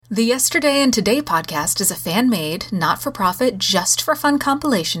The Yesterday and Today podcast is a fan-made, not-for-profit, just-for-fun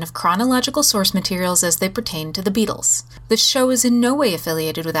compilation of chronological source materials as they pertain to the Beatles. The show is in no way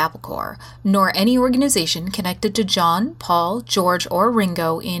affiliated with Apple Corps, nor any organization connected to John, Paul, George, or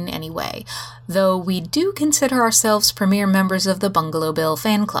Ringo in any way, though we do consider ourselves premier members of the Bungalow Bill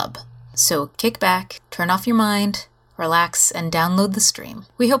fan club. So kick back, turn off your mind, relax, and download the stream.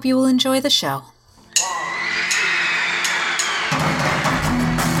 We hope you will enjoy the show.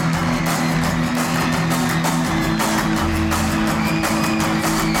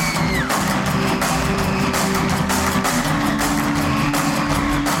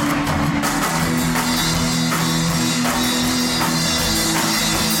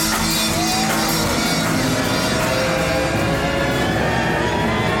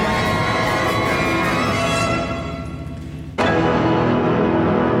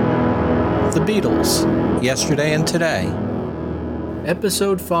 The Beatles, Yesterday and Today.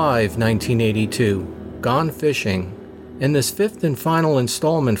 Episode 5, 1982, Gone Fishing. In this fifth and final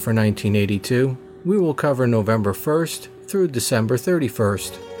installment for 1982, we will cover November 1st through December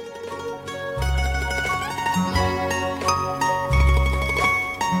 31st.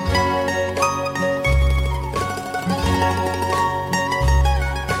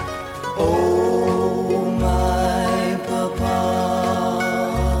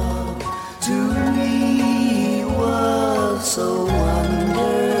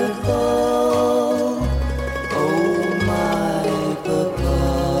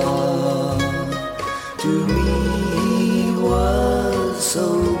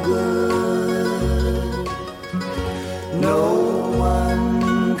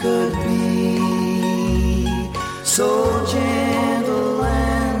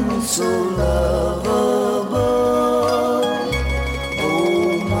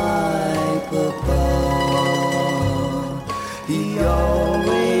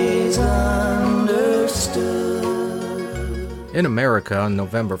 In America on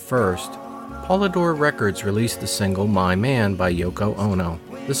November 1st, Polydor Records released the single My Man by Yoko Ono.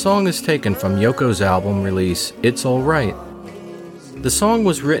 The song is taken from Yoko's album release It's Alright. The song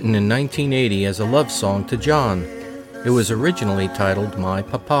was written in 1980 as a love song to John. It was originally titled My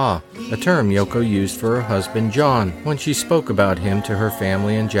Papa, a term Yoko used for her husband John when she spoke about him to her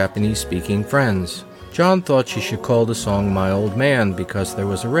family and Japanese-speaking friends. John thought she should call the song My Old Man because there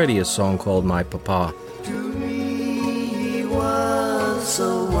was already a song called My Papa.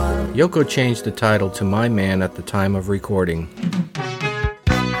 Yoko changed the title to My Man at the time of recording.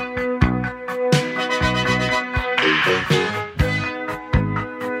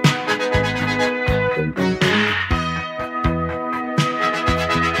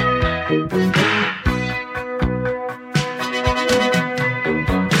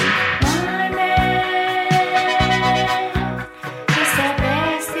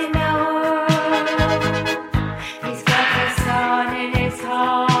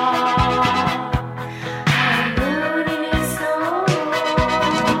 So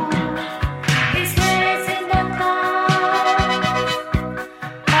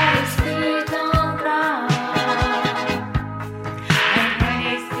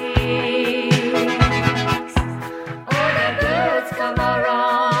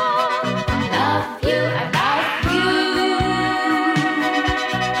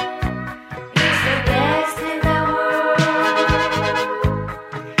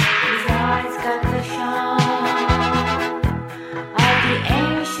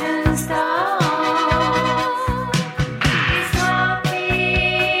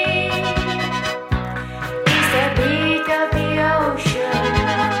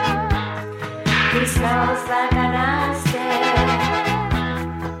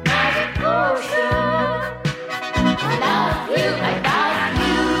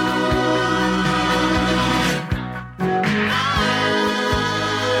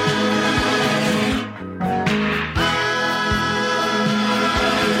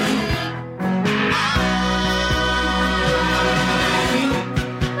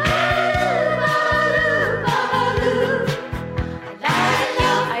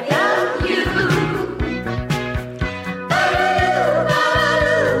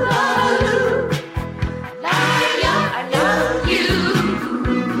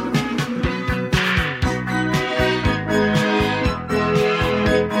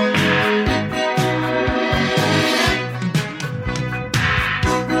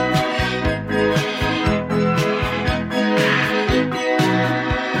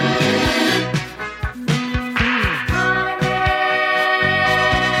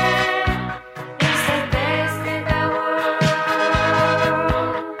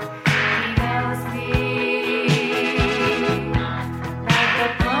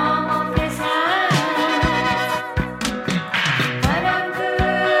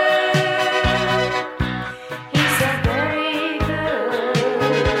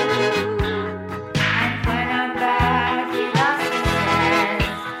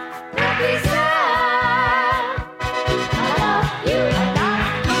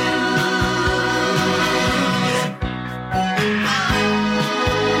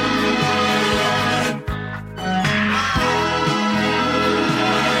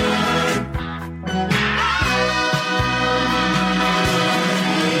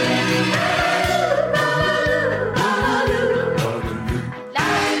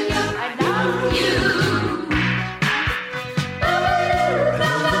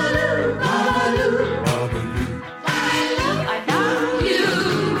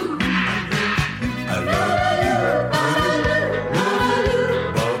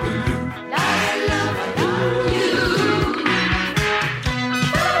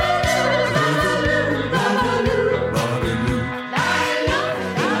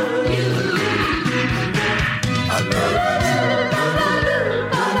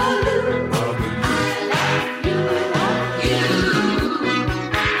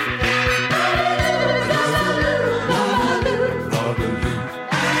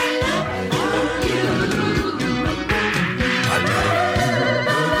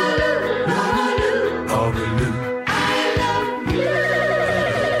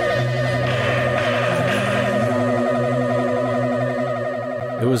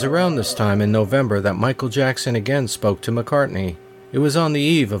was around this time in November that Michael Jackson again spoke to McCartney. It was on the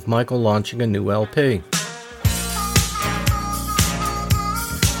eve of Michael launching a new LP.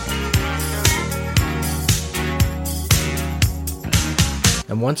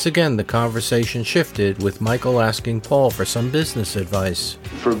 And once again, the conversation shifted, with Michael asking Paul for some business advice.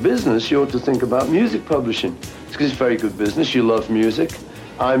 For a business, you ought to think about music publishing. It's because it's very good business. You love music.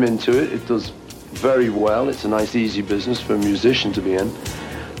 I'm into it. It does very well. It's a nice, easy business for a musician to be in.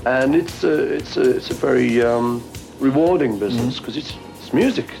 And it's a very rewarding business because it's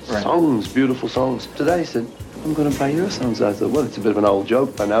music, it's songs, beautiful songs. Today he said, I'm going to play your songs. I thought, well, it's a bit of an old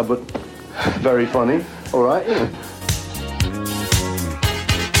joke by now, but very funny. All right, yeah.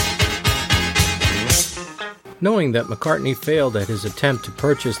 Knowing that McCartney failed at his attempt to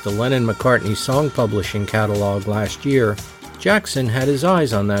purchase the Lennon-McCartney song publishing catalog last year, Jackson had his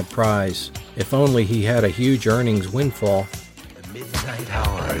eyes on that prize, if only he had a huge earnings windfall. The midnight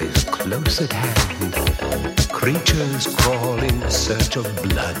hour is close at hand. Creatures crawl in search of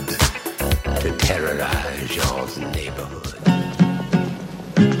blood to terrorize your neighborhood.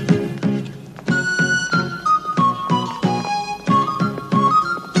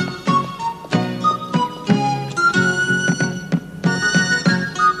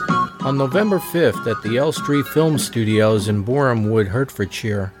 On November 5th at the Elstree Film Studios in Boreham Wood,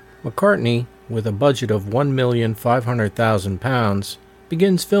 Hertfordshire, McCartney, with a budget of £1,500,000,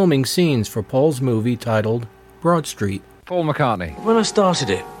 begins filming scenes for Paul's movie titled Broad Street. Paul McCartney. When I started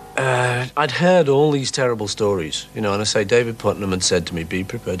it, I'd heard all these terrible stories, and I say David Putnam had said to me, be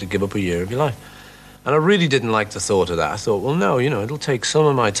prepared to give up a year of your life. And I really didn't like the thought of that. I thought, well, no, it'll take some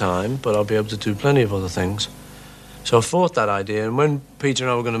of my time, but I'll be able to do plenty of other things. So I fought that idea, and when Peter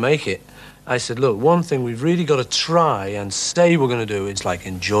and I were going to make it, I said, look, one thing we've really got to try and say we're going to do is,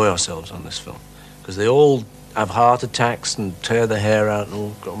 enjoy ourselves on this film. Because they all have heart attacks and tear their hair out and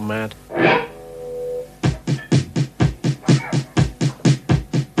all go mad.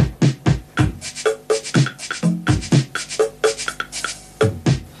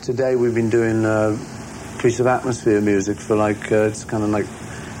 Today we've been doing a piece of atmosphere music for it's kind of like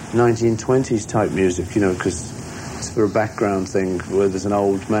 1920s type music, because it's for a background thing where there's an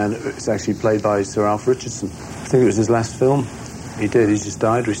old man. It's actually played by Sir Alf Richardson. I think it was his last film. He just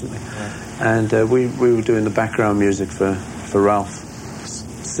died recently. Yeah. And we were doing the background music for Ralph's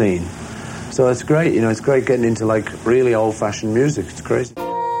scene. So it's great, it's great getting into really old-fashioned music. It's crazy.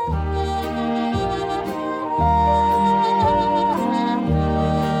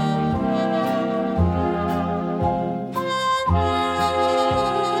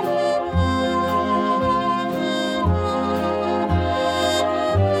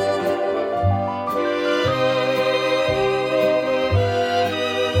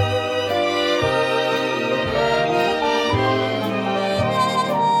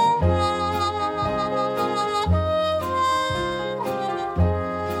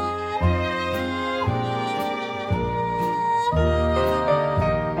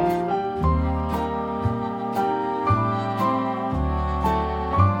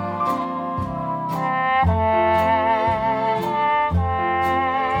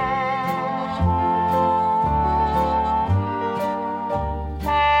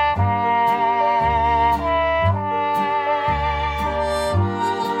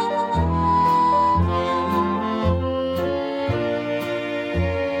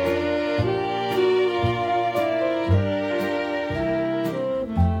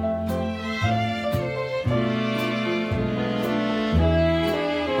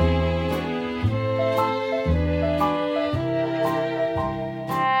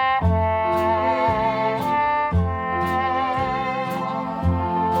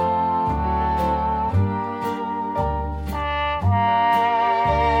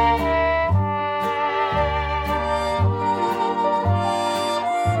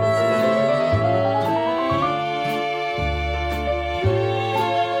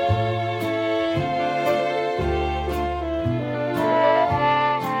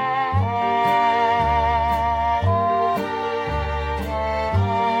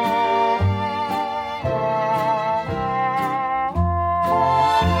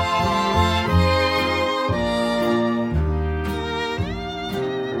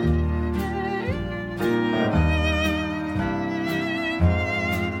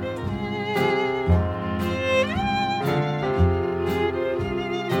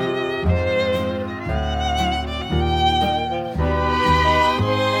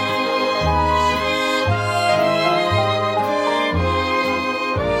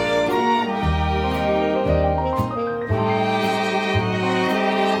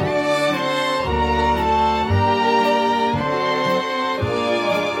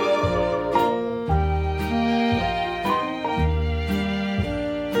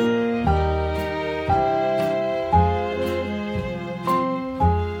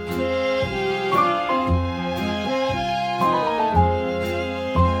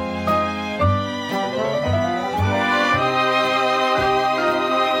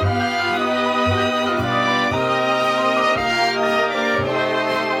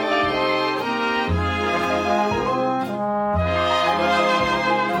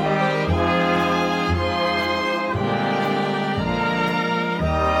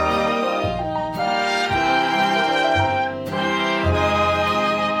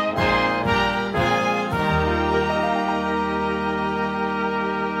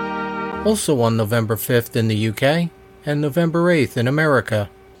 Also on November 5th in the UK and November 8th in America,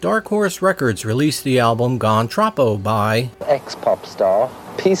 Dark Horse Records released the album Gone Troppo by ex-pop star,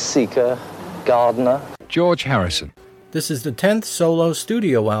 peace seeker, gardener, George Harrison. This is the 10th solo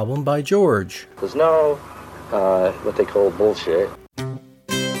studio album by George. There's no, what they call bullshit.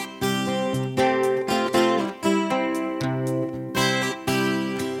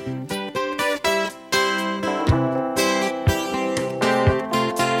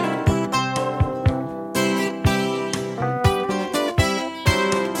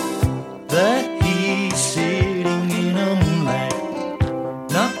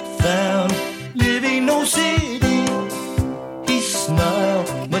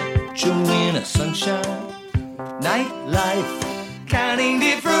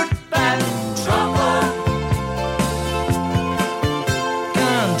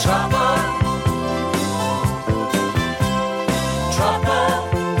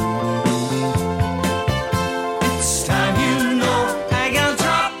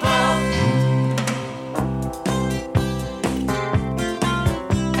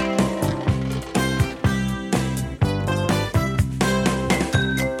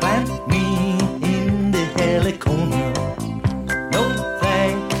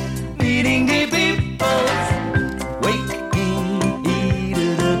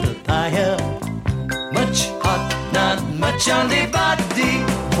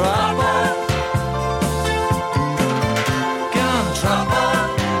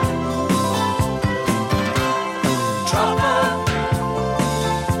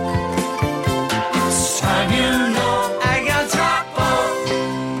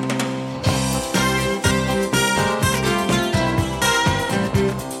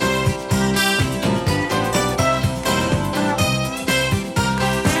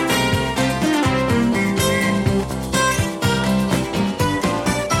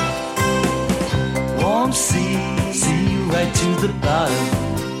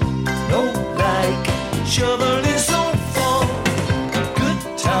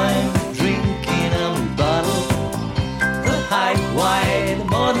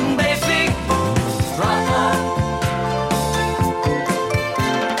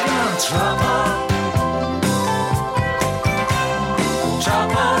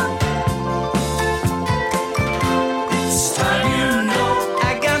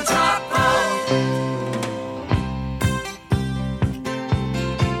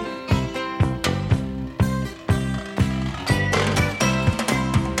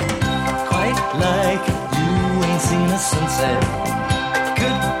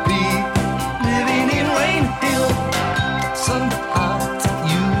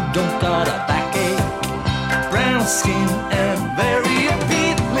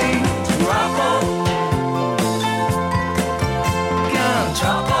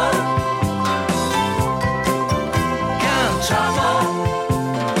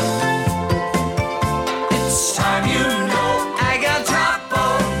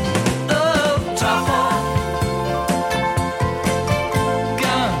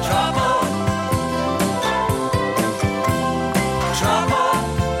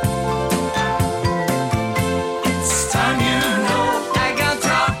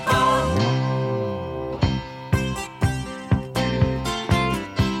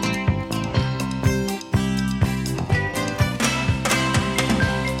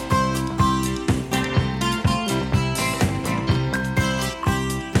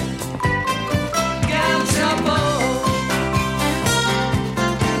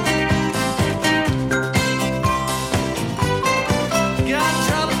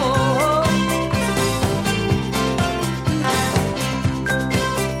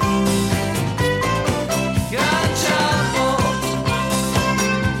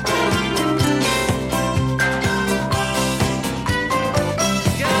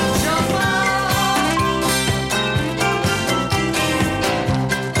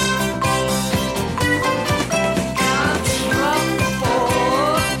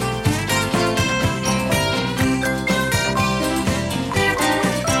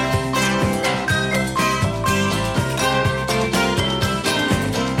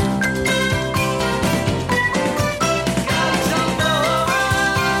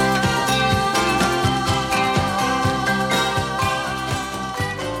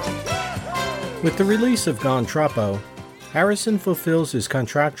 With the release of Gone Troppo, Harrison fulfills his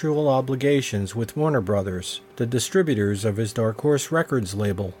contractual obligations with Warner Brothers, the distributors of his Dark Horse Records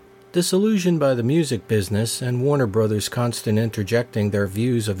label. Disillusioned by the music business and Warner Brothers' constant interjecting their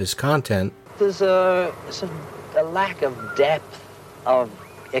views of his content, there's a lack of depth of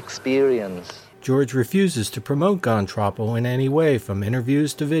experience George refuses to promote Gontropo in any way, from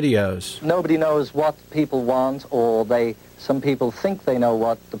interviews to videos. Nobody knows what people want, or some people think they know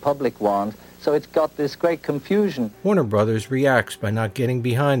what the public want, so it's got this great confusion. Warner Brothers reacts by not getting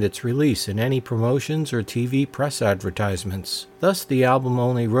behind its release in any promotions or TV press advertisements. Thus, the album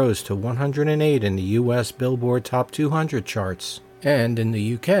only rose to 108 in the US Billboard Top 200 charts. And in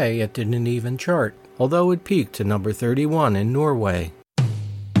the UK, it didn't even chart, although it peaked to number 31 in Norway.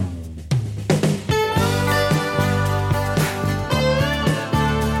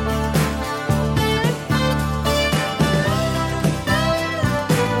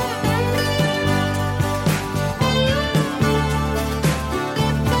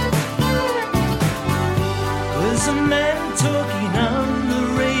 There's a man talking on the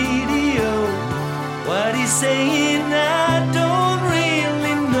radio. What he's saying, I don't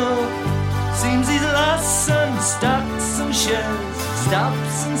really know. Seems he's lost some stocks and shares,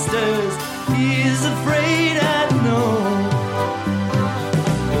 stops and stirs. He's afraid I know.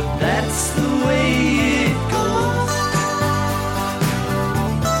 But that's the way it goes.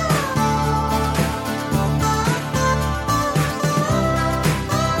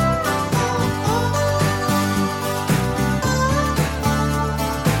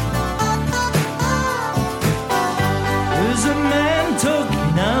 There's a man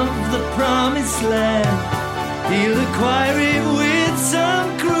talking of the promised land. He'll acquire it with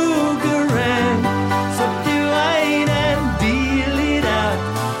some Kruger and subdivide and deal it out.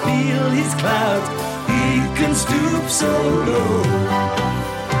 Feel his clouds, he can stoop so low.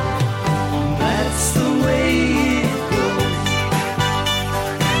 That's the way it goes.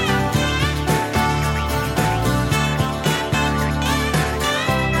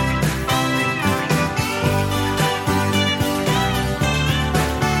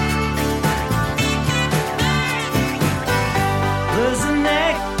 There's an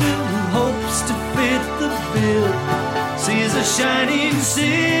actor who hopes to fit the bill. Sees a shining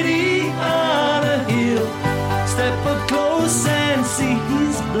city on a hill. Step up close and see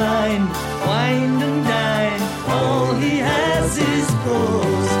he's blind. Wine and dine, all he has is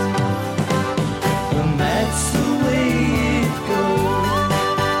prose. And that's the way it goes.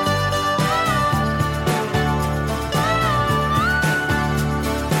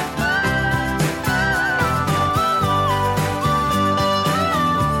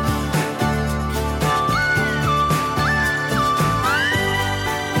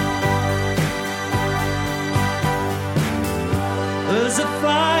 There's a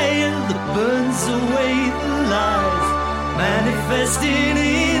fire that burns away the lies, manifesting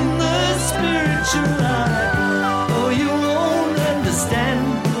in the spiritual eye. Oh, you won't understand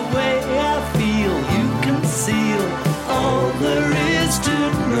the way I feel. You conceal all there is to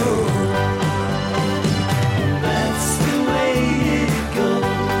know. That's the way it goes.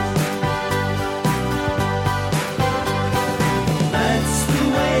 That's the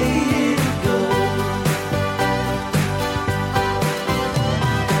way it goes.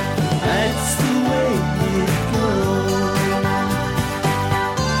 That's the way it goes.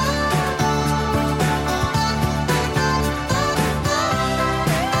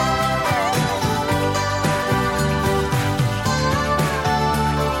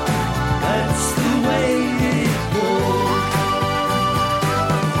 That's the way it goes.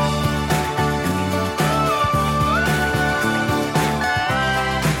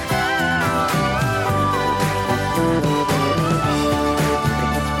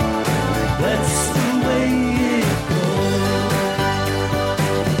 That's the way it goes.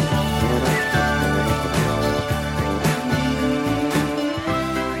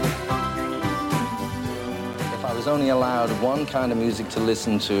 If I was only allowed one kind of music to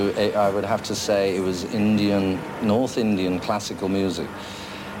listen to, I would have to say it was North Indian classical music.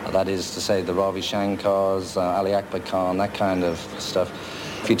 That is to say the Ravi Shankars, Ali Akbar Khan, that kind of stuff.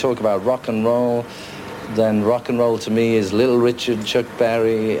 If you talk about rock and roll, then rock and roll to me is Little Richard, Chuck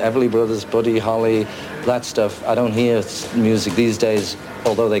Berry, Everly Brothers, Buddy Holly, that stuff. I don't hear music these days,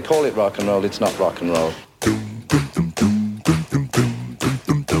 although they call it rock and roll, it's not rock and roll.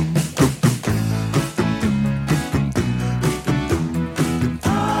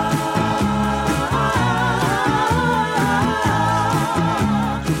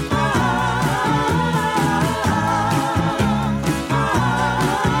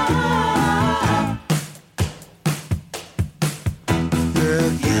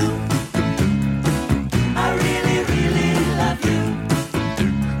 I really, really love you.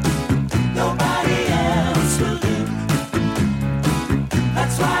 Nobody else will do.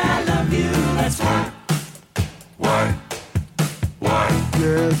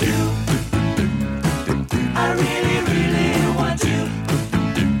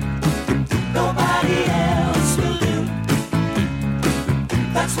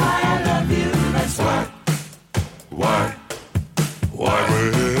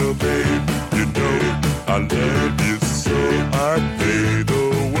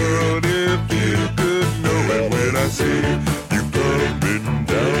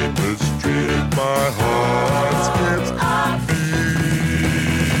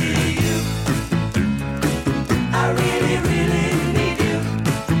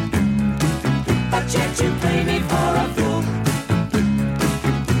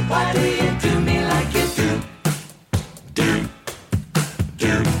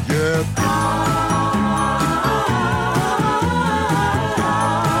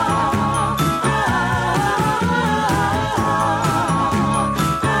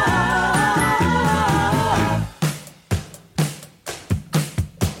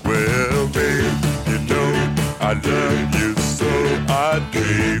 I'd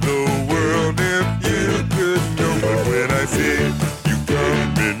trade the world if you could know. But when I see you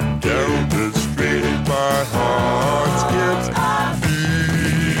coming down the street, my heart skips a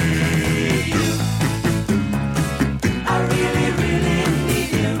beat. I really, really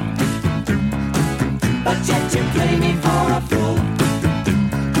need you, but yet you play me for a fool.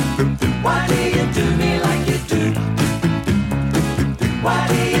 Why do you do me like you do? Why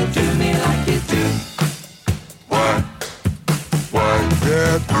do you do me like you do? Why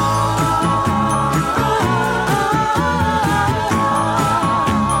can't you?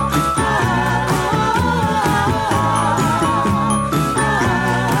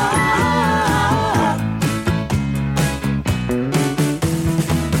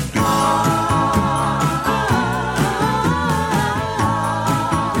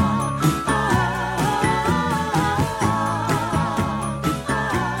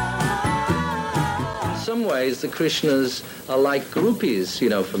 The Krishnas are like groupies, you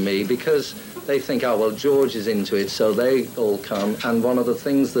know, for me, because they think, oh, well, George is into it, so they all come. And one of the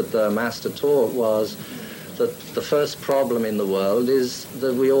things that the master taught was that the first problem in the world is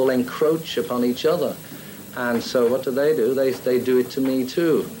that we all encroach upon each other. And so what do? They do it to me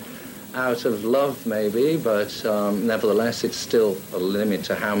too, out of love maybe, but nevertheless it's still a limit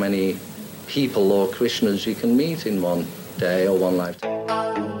to how many people or Krishnas you can meet in one day or one lifetime.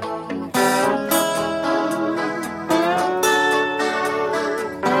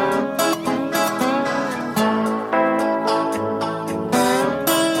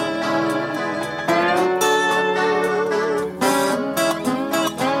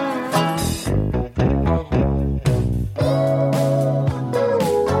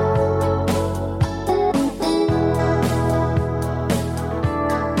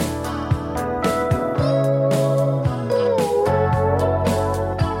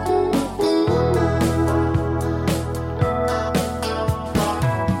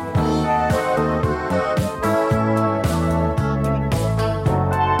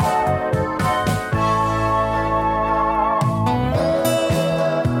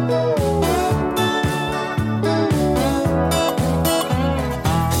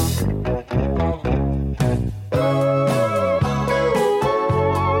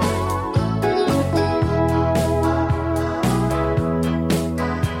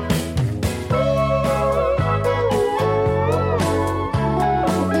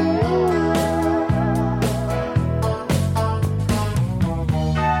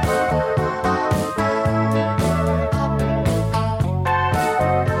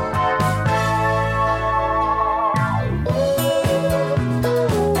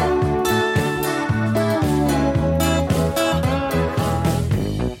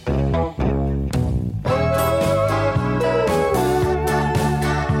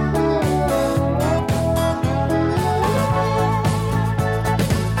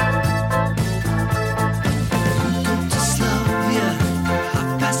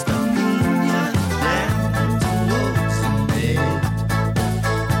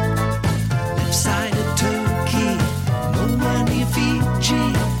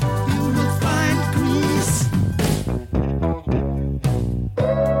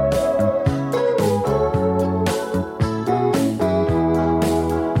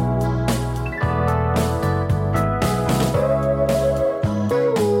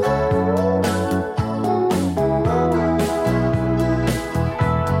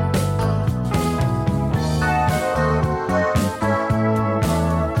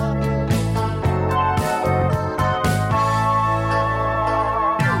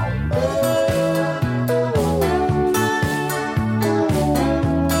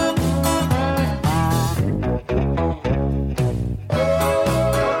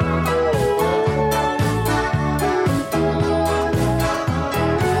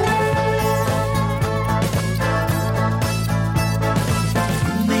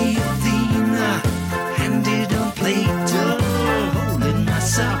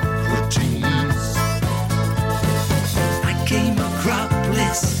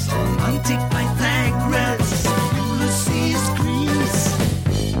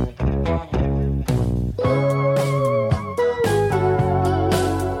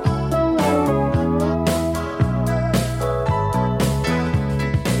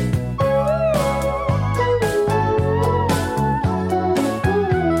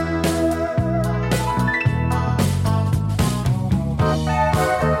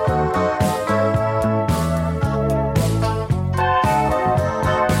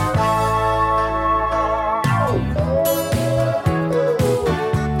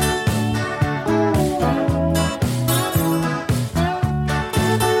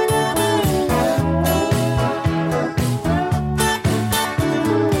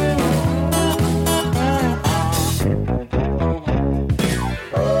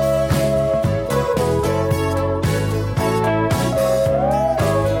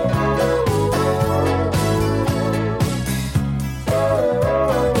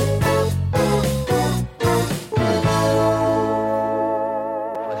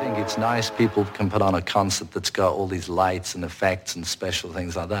 nice people can put on a concert that's got all these lights and effects and special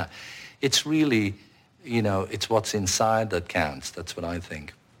things like that. It's really, you know, it's what's inside that counts. That's what I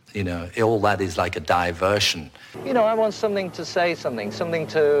think. You know, all that is like a diversion. You know, I want something to say something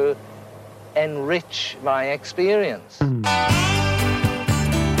to enrich my experience.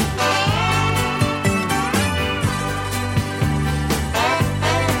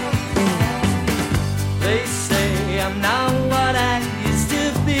 They say I'm not what I used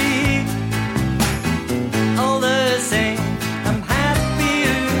to be. All the same, I'm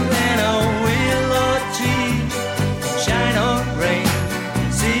happier than a willow tree. Shine or rain,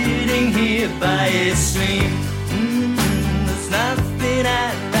 sitting here by a stream. There's nothing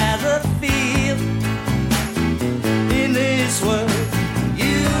I'd rather feel in this world.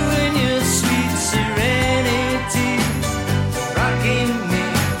 You and your sweet serenity, rocking me,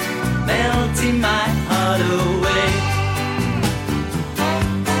 melting my heart away.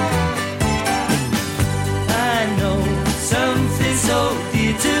 I know something so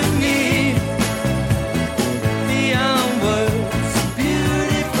dear to me, beyond words,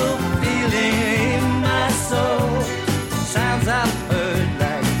 beautiful feeling in my soul. Sounds I've heard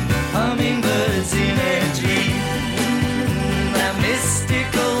like hummingbirds in a dream. That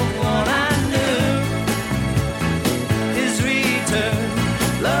mystical one I knew is returned,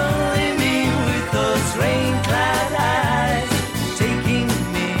 blowing me with those rain-clad eyes, taking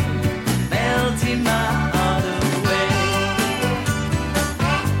me, melting my heart away.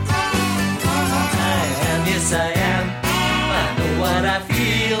 I am, yes I am, I know what I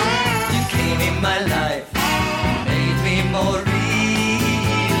feel. You came in my life, made me more real.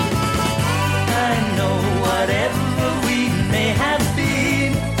 I know whatever we may have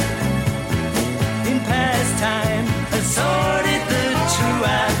been in past time has sorted the true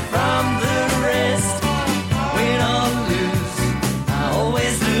out from the rest. Win or lose, I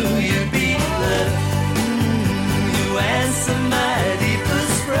always knew you'd be the you answer my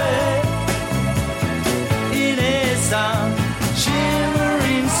deepest prayer in a song,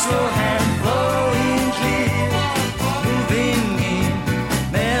 shimmering slow hand blowing clear, moving me,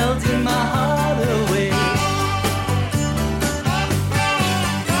 melting my heart away.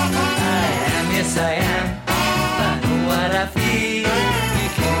 I am, yes I am, I know what I feel. You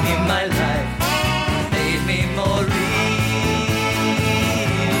came in my life, made me more real.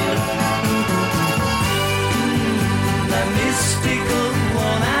 The mystical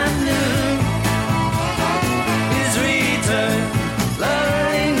one I knew is returned,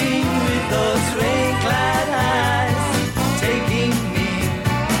 blurring me with those rain-clad eyes, taking me,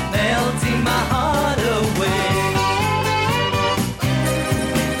 melting my heart away.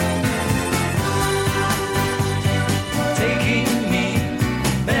 Taking me,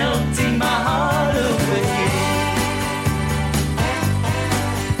 melting my heart away.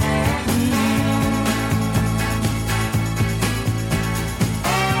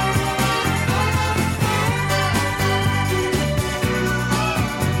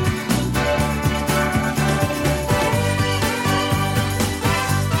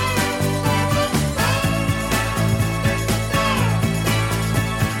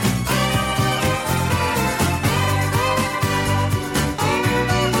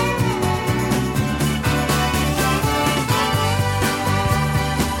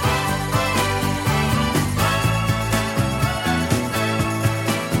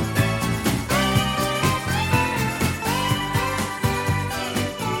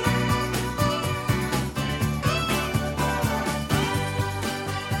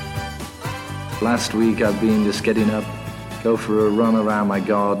 Last week I've been just getting up, go for a run around my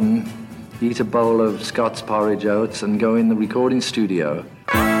garden, eat a bowl of Scott's porridge oats and go in the recording studio.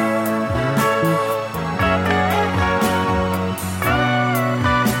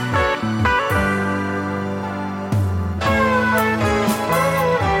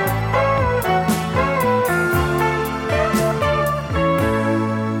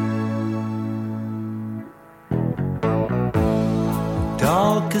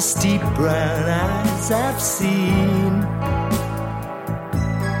 Darkest deep brown eyes I've seen,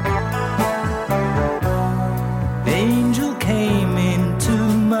 angel came into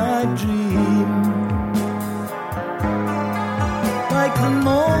my dream, like the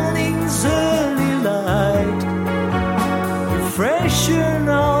morning's early light, refreshing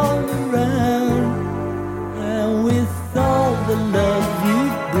all around, and with all the love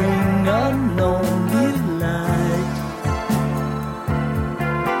you bring, unknown delight.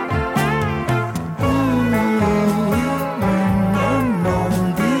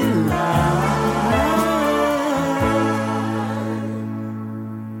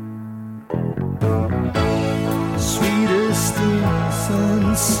 Sweetest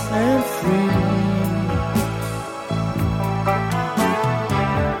innocence and free.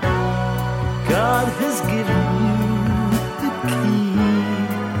 God has given you the key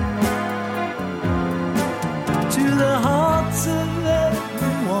to the hearts of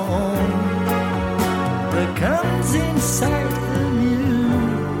everyone that comes in sight of you,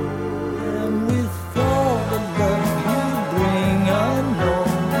 and with all the love you bring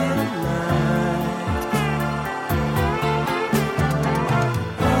unknown delight,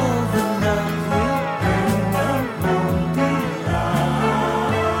 all the love will bring unknown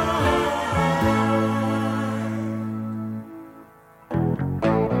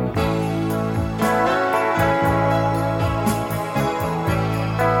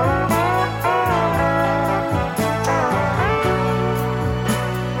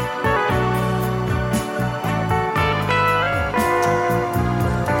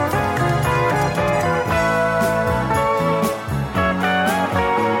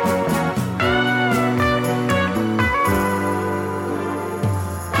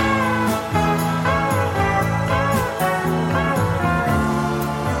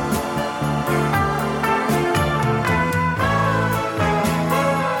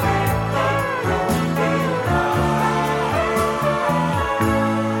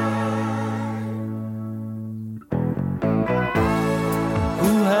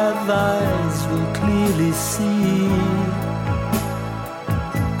eyes will clearly see.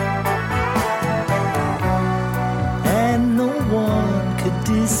 And no one could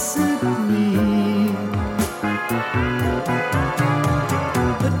disagree.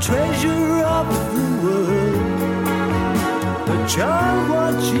 The treasure of the world, a child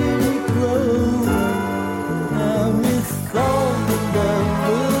watching it grow, and with all the love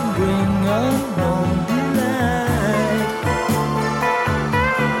will bring unknown delight.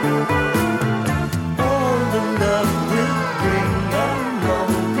 All the love will bring unknown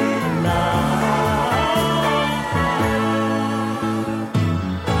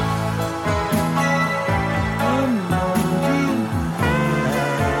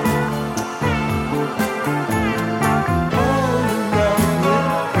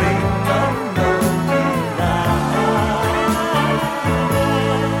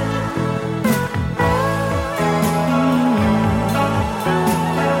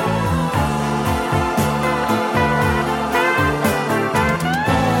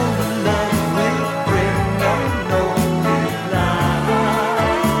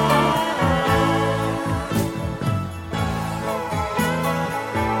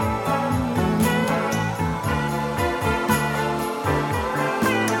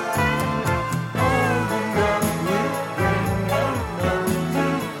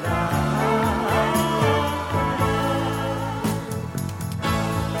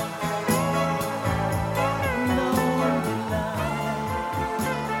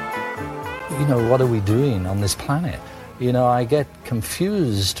what are we doing on this planet? You know, I get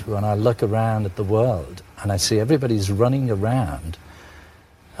confused when I look around at the world and I see everybody's running around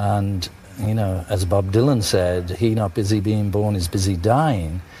and, you know, as Bob Dylan said, he not busy being born is busy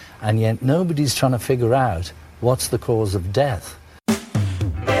dying, and yet nobody's trying to figure out what's the cause of death.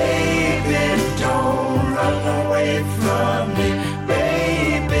 Baby, don't run away from me.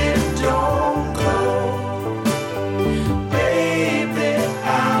 Baby, don't go. Baby,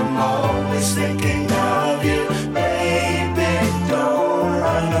 I'm always thinking of you. Baby, don't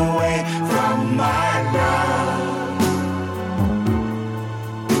run away from my love.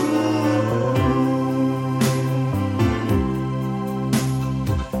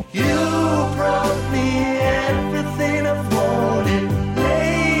 You brought me everything I've wanted.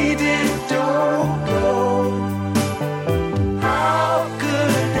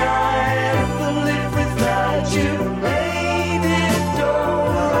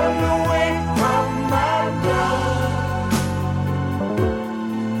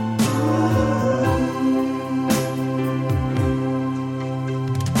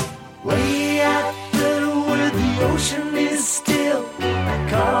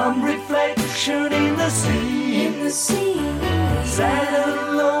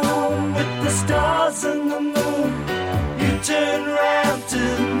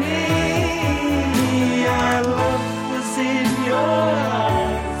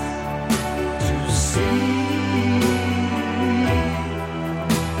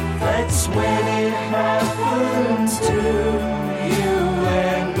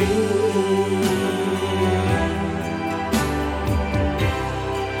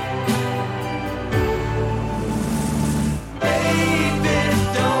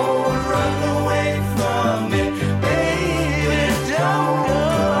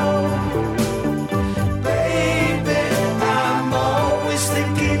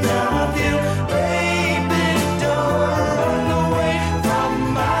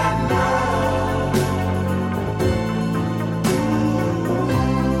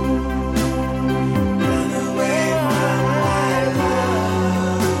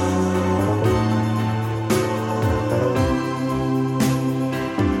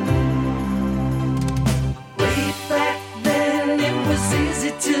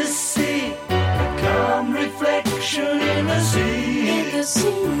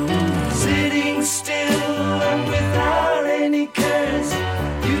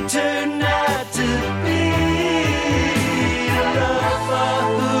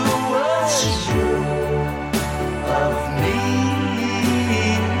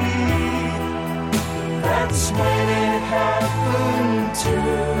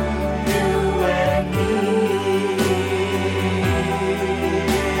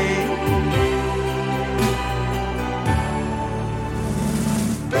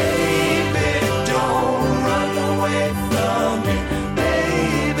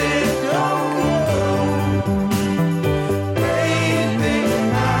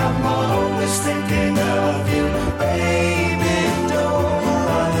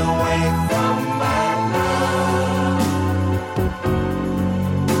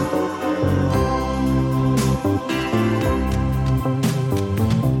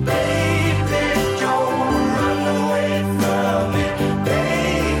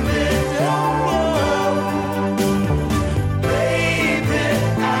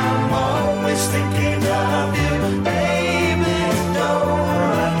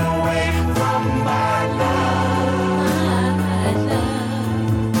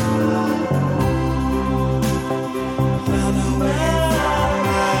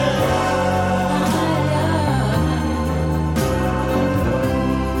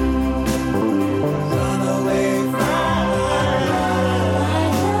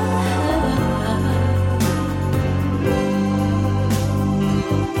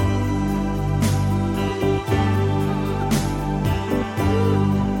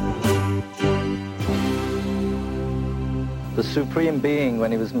 The Supreme Being,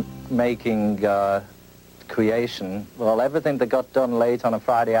 when he was making creation, well, everything that got done late on a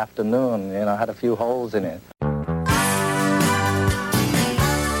Friday afternoon, you know, had a few holes in it.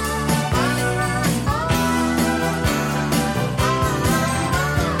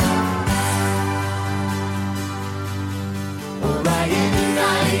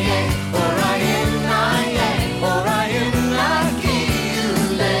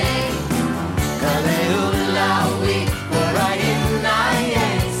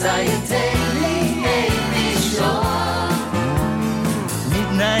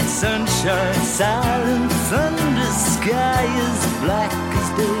 Sunshine, silent thunder, sky as black as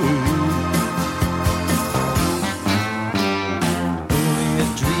day. Only a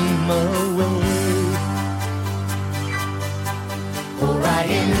dream away.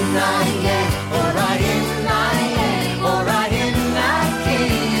 Orion-I-A, Orion-I-A, Orion-I-K-U-A.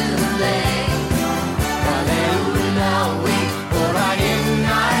 Kaleu-Laui,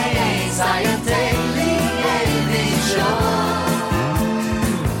 Orion-I-A, Sayateli-A-Visho.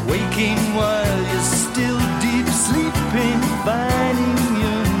 Waking while you're still deep sleeping, finding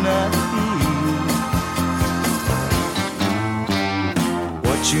you're not here.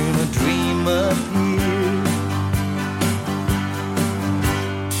 Watching a dream appear.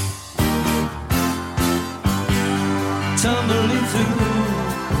 Tumbling through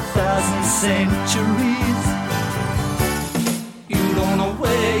 1,000 centuries. You don't know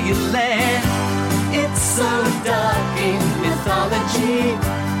where you land. It's so dark in mythology.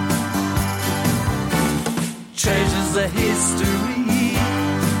 Treasures of history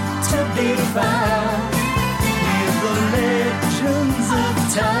to be found near the legends of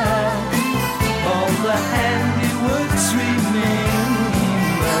time. All the handiworks remain,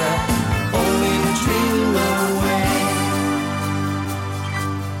 only a dream away.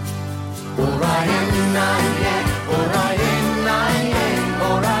 Orion-I-A, Orion-I-A,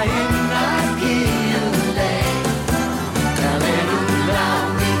 Orion-I-K-U-A.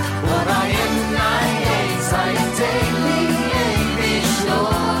 Kalelu-Laui, Orion-I-A.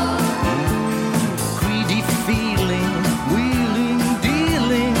 Greedy feeling, wheeling,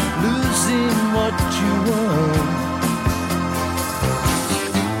 dealing, losing what you want.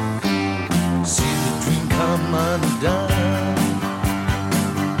 See the dream come undone.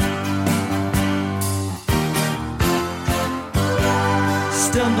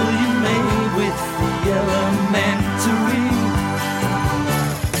 Stumble you may with the elementary.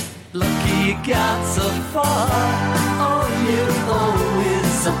 Lucky you got so far. All you owe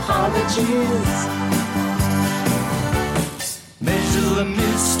is apologies. Measure the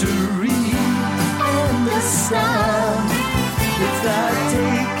mystery and the sound without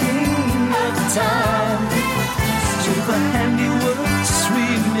taking the time. Still the handiworks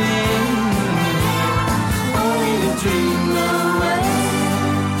remain, only a dream away.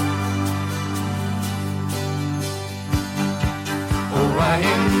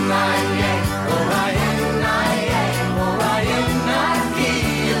 Orion-I-A, Orion-I-A,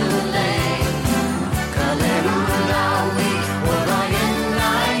 Orion-I-K-U-A. Kalelu-Laui,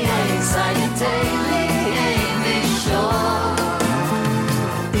 Orion-I-A, Sayateli-A-Visho.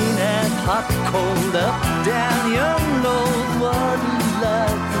 In that hot, cold, up, down, young, old, what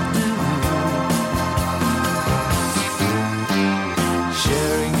life would do.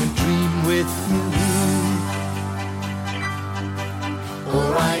 Sharing a dream with you.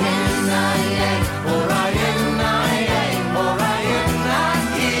 Orion-I-A, Orion-I-A,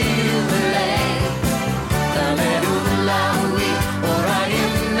 Orion-I-K-U-A. Kalelu-Laui,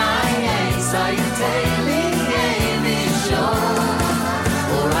 Orion-I-A, Sayateli-A-Visho.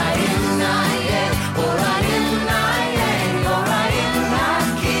 Orion-I-A, Orion-I-A,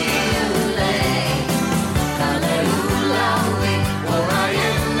 Orion-I-K-U-A. Kalelu-Laui,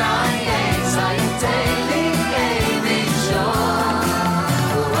 Orion-I-A, Sayateli-A-Visho.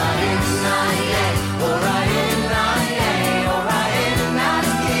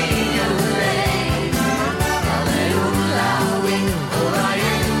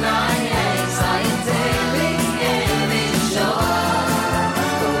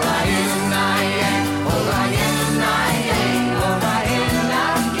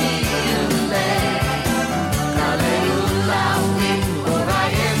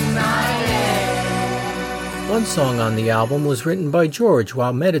 One song on the album was written by George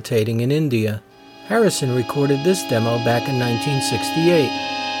while meditating in India. Harrison recorded this demo back in 1968.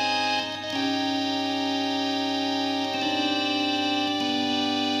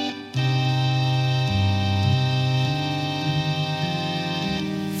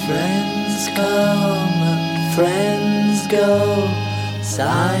 Friends come and friends go, as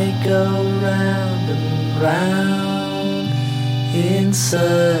I go round and round. in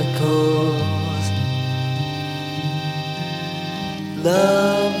circles.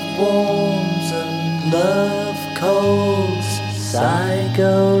 Love warms and love colds, I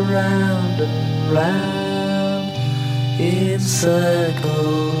go round and round in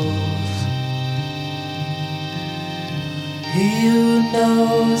circles. He who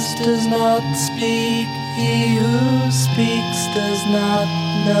knows does not speak, he who speaks does not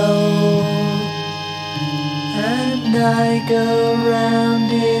know, and I go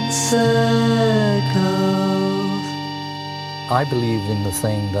round in circles. I believe in the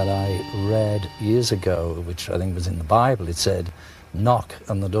thing that I read years ago, which I think was in the Bible. It said, knock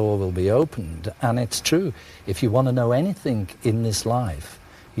and the door will be opened. And it's true. If you want to know anything in this life,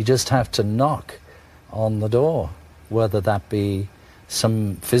 you just have to knock on the door, whether that be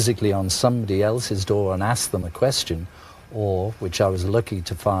physically on somebody else's door and ask them a question, or, which I was lucky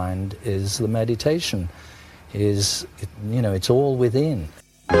to find, is the meditation. It's all within.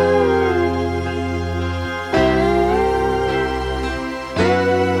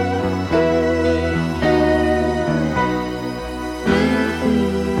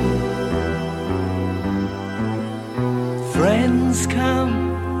 Friends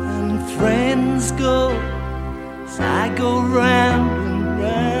come and friends go, so I go round and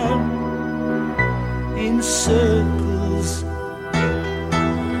round in circles.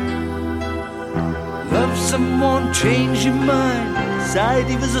 Love someone, change your mind, decide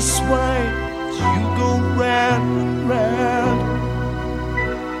he was a swine, so you go round and round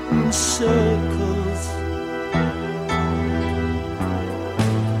in circles.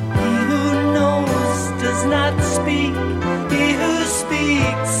 He who knows does not speak, he who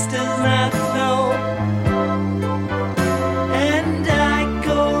speaks does not know, and I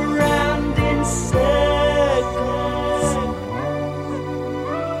go round in circles.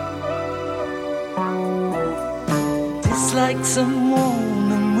 Dislike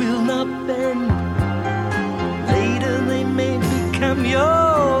someone and will not bend, later they may become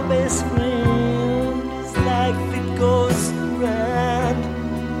your best friend. It's life, it goes around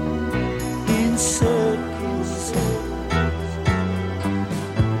in circles.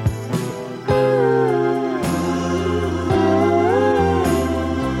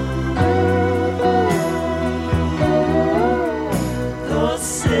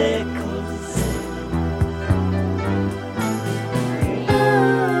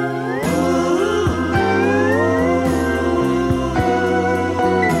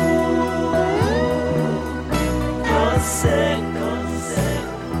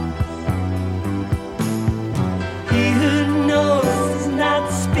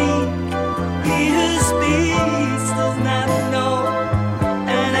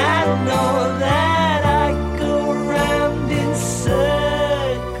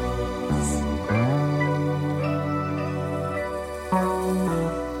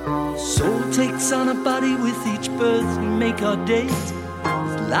 On a body with each birth we make our date.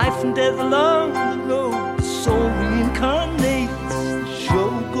 With life and death along the road, the soul reincarnates. The show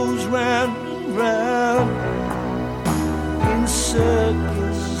goes round and round in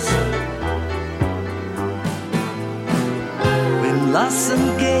circles. When loss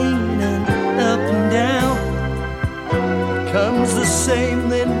and gain and up and down comes the same,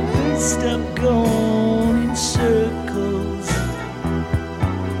 then we stop going in circles.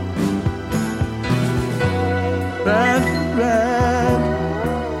 Round and round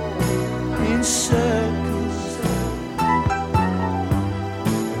in circles,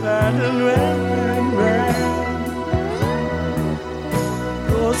 round and round,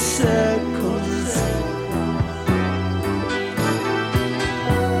 go circles,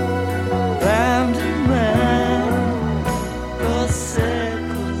 round and round, go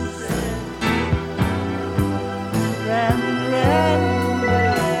circles, round and round.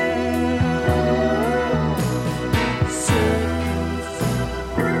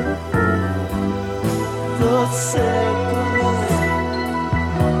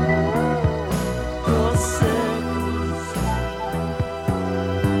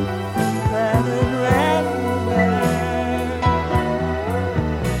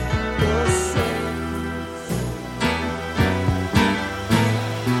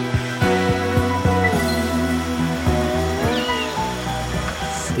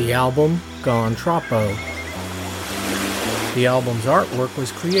 The album Gone Troppo. The album's artwork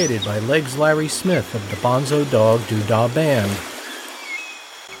was created by Legs Larry Smith of the Bonzo Dog Doo-Dah Band.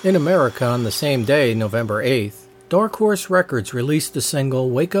 In America on the same day, November 8th, Dark Horse Records released the single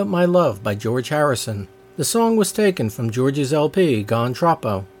Wake Up My Love by George Harrison. The song was taken from George's LP, Gone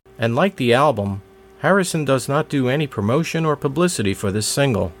Troppo. And like the album, Harrison does not do any promotion or publicity for this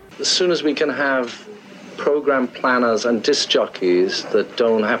single. As soon as we can have program planners and disc jockeys that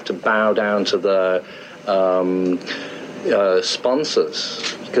don't have to bow down to the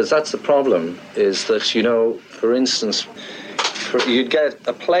sponsors, because that's the problem, is that, you know, for instance, you'd get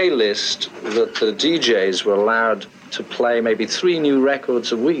a playlist that the DJs were allowed to play maybe 3 new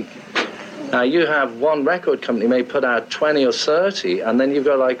records a week. Now, you have one record company may put out 20 or 30, and then you've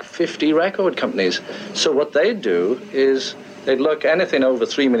got like 50 record companies. So what they'd do is they'd look anything over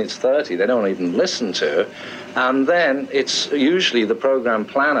 3 minutes 30, they don't even listen to, and then it's usually the program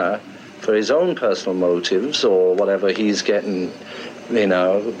planner, for his own personal motives or whatever he's getting, you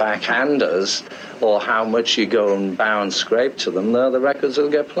know, backhanders, or how much you go and bow and scrape to them, the records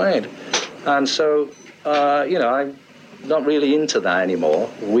will get played. And so, you know, I'm not really into that anymore.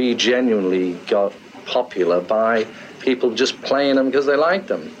 We genuinely got popular by people just playing them because they liked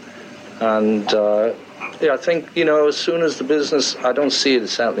them. And yeah, I think, you know, as soon as the business, I don't see it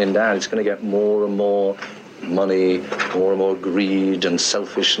settling down, it's going to get more and more money, more and more greed and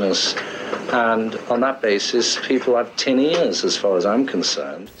selfishness. And on that basis, people have tin ears as far as I'm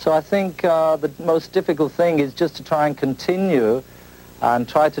concerned. So I think the most difficult thing is just to try and continue and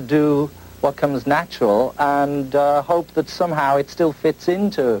try to do what comes natural and hope that somehow it still fits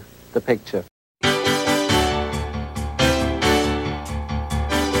into the picture.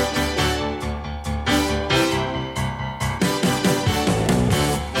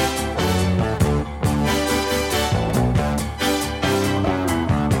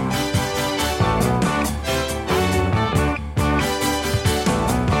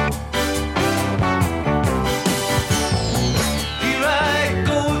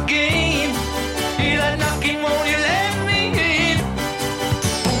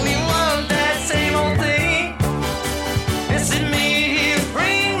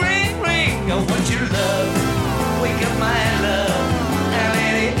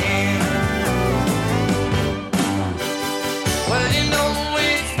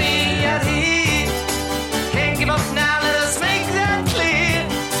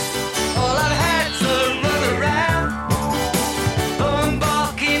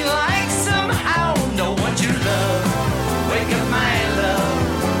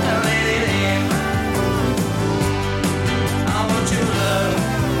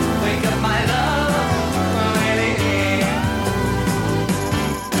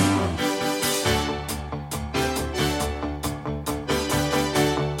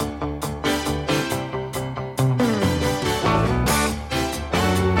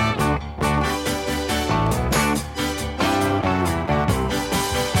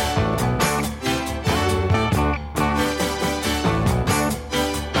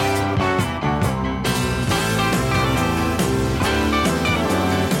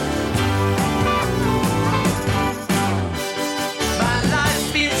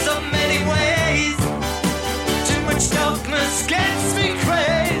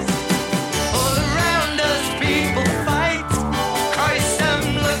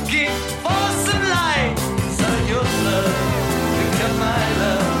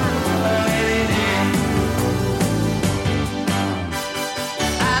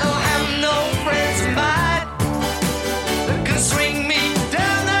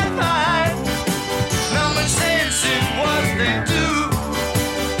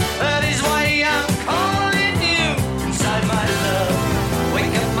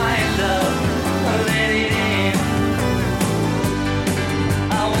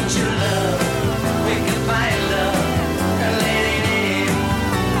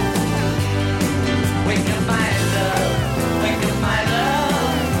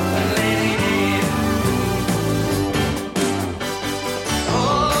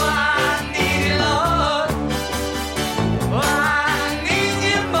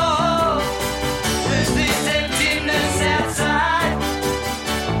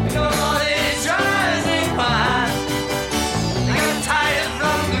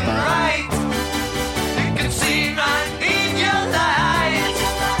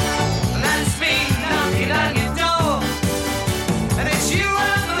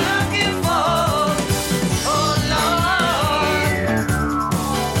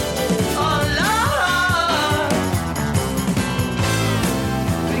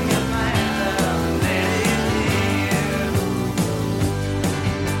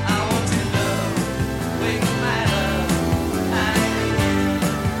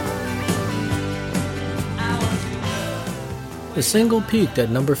 The single peaked at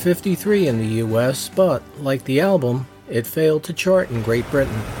number 53 in the US, but, like the album, it failed to chart in Great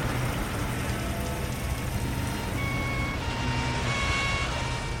Britain.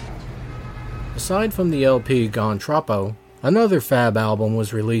 Aside from the LP Gone Troppo, Another Fab album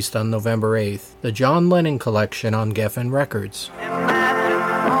was released on November 8th, the John Lennon Collection on Geffen Records.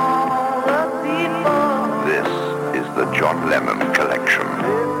 This is the John Lennon Collection.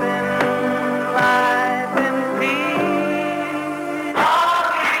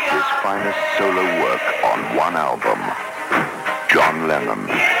 His finest solo work on one album, John Lennon,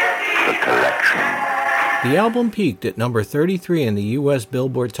 The Collection. The album peaked at number 33 in the U.S.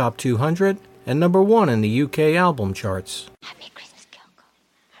 Billboard Top 200 and number 1 in the U.K. album charts. Happy Christmas, Kyoko.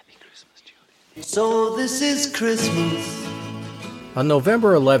 Happy Christmas, Judy. So this is Christmas. On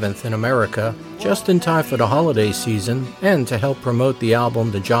November 11th in America, just in time for the holiday season and to help promote the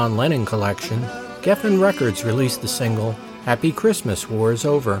album The John Lennon Collection, Geffen Records released the single Happy Christmas, War is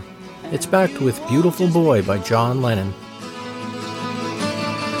Over. It's backed with Beautiful Boy by John Lennon.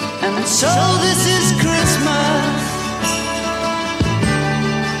 And so this is Christmas.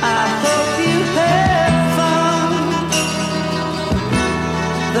 I hope you had fun.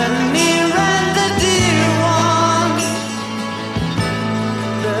 The near and the dear one,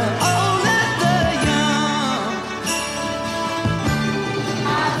 the old and the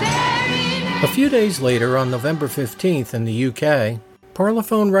young. A few days later, on November 15th in the UK,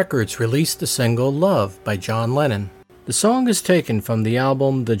 Parlophone Records released the single Love by John Lennon. The song is taken from the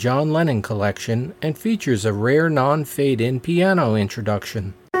album The John Lennon Collection and features a rare non-fade-in piano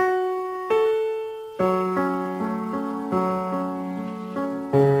introduction.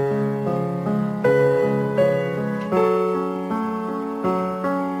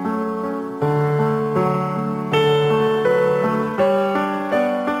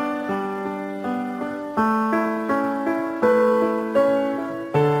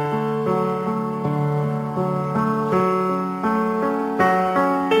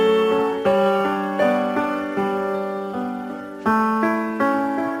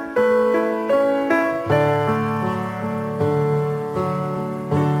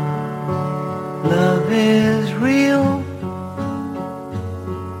 Love is real.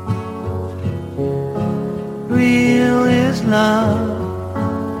 Real is love.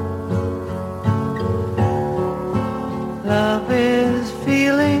 Love is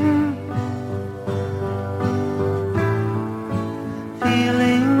feeling.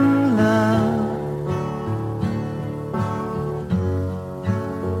 Feeling love.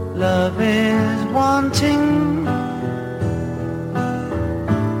 Love is wanting.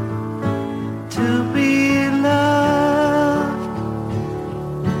 To be loved.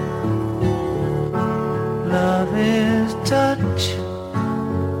 Love is touch.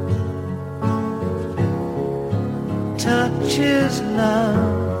 Touch is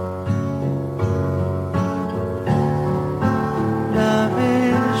love. Love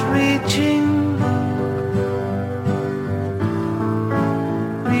is reaching.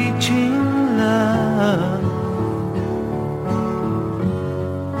 Reaching love.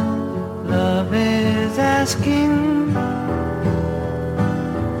 Love is asking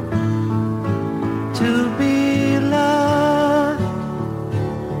to be loved.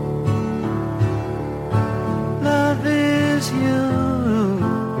 Love is you.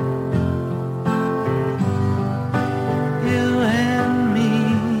 You and me.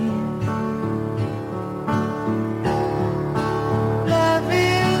 Love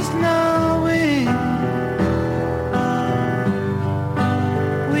is knowing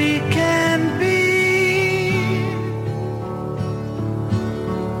we can be.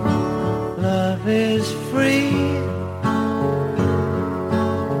 Love is free.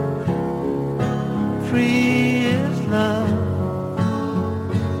 Free is love.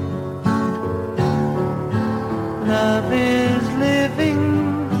 Love is living.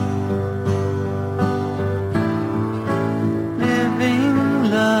 Living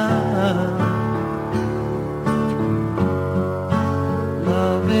love.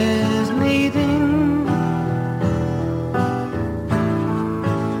 Love is needing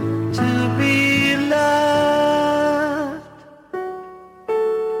to be loved.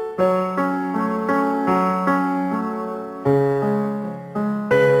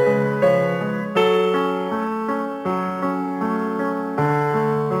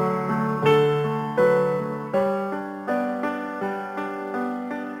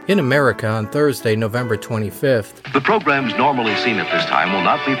 In America on Thursday, November 25th, The programs normally seen at this time will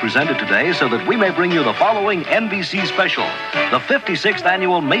not be presented today, so that we may bring you the following NBC special, the 56th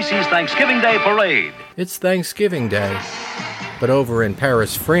Annual Macy's Thanksgiving Day Parade. it's Thanksgiving Day. But over in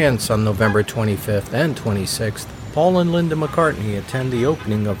Paris, France on November 25th and 26th, Paul and Linda McCartney attend the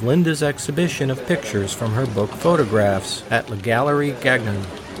opening of Linda's exhibition of pictures from her book Photographs at La Galerie Gagnon.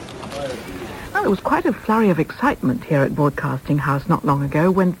 Well, there was quite a flurry of excitement here at Broadcasting House not long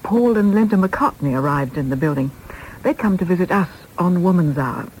ago when Paul and Linda McCartney arrived in the building. They'd come to visit us on Woman's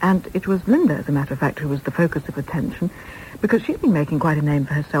Hour, and it was Linda, as a matter of fact, who was the focus of attention, because she's been making quite a name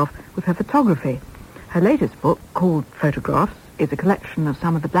for herself with her photography. Her latest book, called Photographs, is a collection of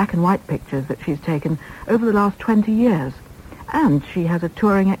some of the black and white pictures that she's taken over the last 20 years. And she has a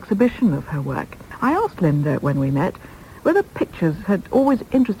touring exhibition of her work. I asked Linda when we met whether pictures had always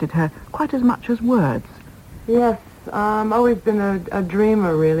interested her quite as much as words. Yes, I've always been a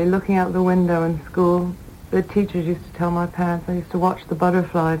dreamer, really, looking out the window in school. The teachers used to tell my parents I used to watch the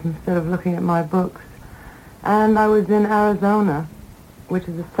butterflies instead of looking at my books. And I was in Arizona, which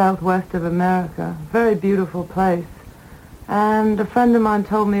is the southwest of America, a very beautiful place. And a friend of mine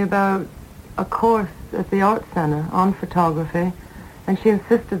told me about a course at the Art Center on photography, and she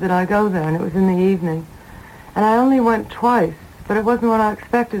insisted that I go there, and it was in the evening. And I only went twice, but it wasn't what I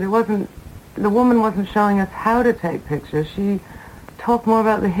expected. The woman wasn't showing us how to take pictures. She talked more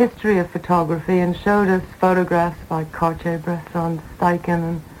about the history of photography and showed us photographs by Cartier-Bresson, Steichen,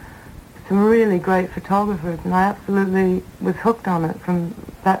 and some really great photographers, and I absolutely was hooked on it from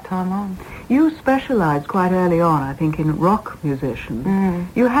that time on. You specialised quite early on, I think, in rock musicians.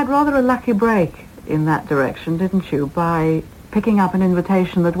 You had rather a lucky break in that direction, didn't you, by picking up an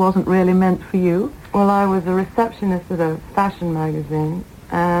invitation that wasn't really meant for you? Well, I was a receptionist at a fashion magazine,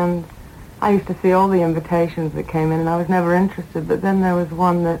 and I used to see all the invitations that came in, and I was never interested, but then there was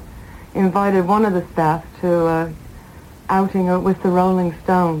one that invited one of the staff to outing with the Rolling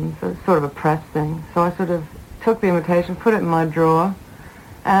Stones. It was sort of a press thing. So I sort of took the invitation, put it in my drawer,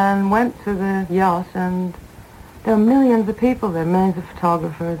 and went to the yacht, and there were millions of people there, millions of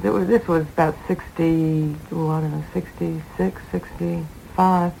photographers. This was about 66,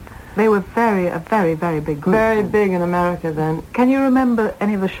 65. They were a very, very big group. Very big in America then. Can you remember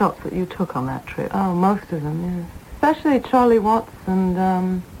any of the shots that you took on that trip? Oh, most of them, yes. Especially Charlie Watts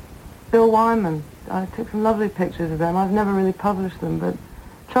and Bill Wyman. I took some lovely pictures of them. I've never really published them, but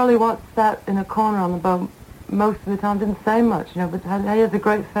Charlie Watts sat in a corner on the boat most of the time, didn't say much, but he has a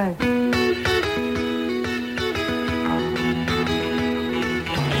great face. You're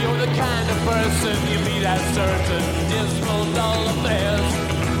the kind of person you meet at certain dismal, dull affairs.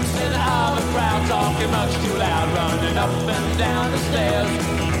 In a harbor crowd talking much too loud, running up and down the stairs.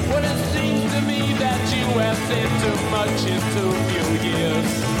 Well, it seems to me that you have said too much in too few years.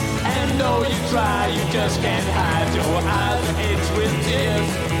 And though you try, you just can't hide your eyes are edged with tears.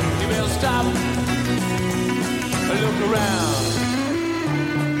 You will stop, look around.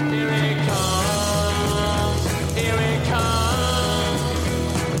 Here it comes, here it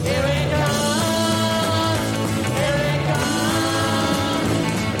comes, here it comes, here it comes.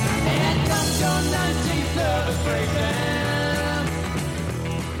 Here comes your 19th nervous breakdown.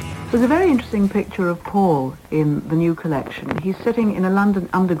 There's a very interesting picture of Paul in the new collection. He's sitting in a London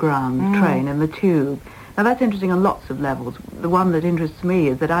Underground train in the Tube. Now that's interesting on lots of levels. The one that interests me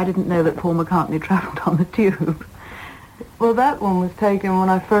is that I didn't know that Paul McCartney travelled on the Tube. Well, that one was taken when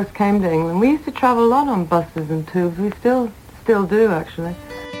I first came to England. We used to travel a lot on buses and tubes. We still do, actually.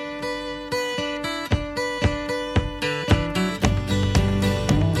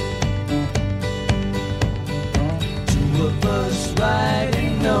 Two of us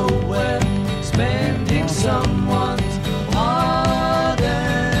riding nowhere, spending someone's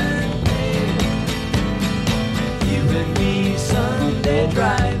hard-earned day. You and me Sunday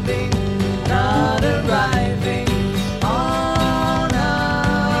driving, not arriving on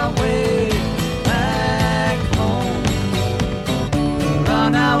our way back home. We're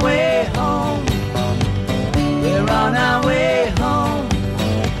on our way home. We're on our way home.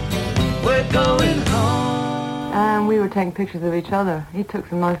 We're going home. And we were taking pictures of each other. He took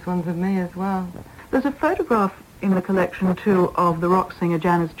some nice ones of me as well. There's a photograph in the collection, too, of the rock singer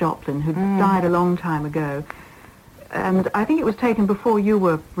Janis Joplin, who died a long time ago. And I think it was taken before you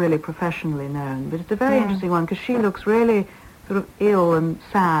were really professionally known. But it's a very interesting one, because she looks really sort of ill and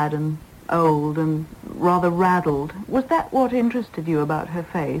sad and old and rather raddled. Was that what interested you about her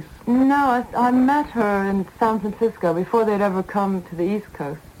face? No, I met her in San Francisco before they'd ever come to the East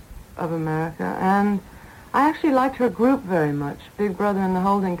Coast of America, and I actually liked her group very much, Big Brother and the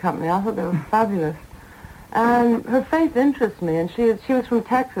Holding Company. I thought they were fabulous. And her face interests me, and she was from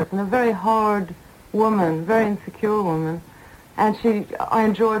Texas, and a very hard woman, very insecure woman, and I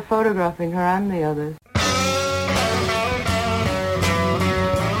enjoyed photographing her and the others.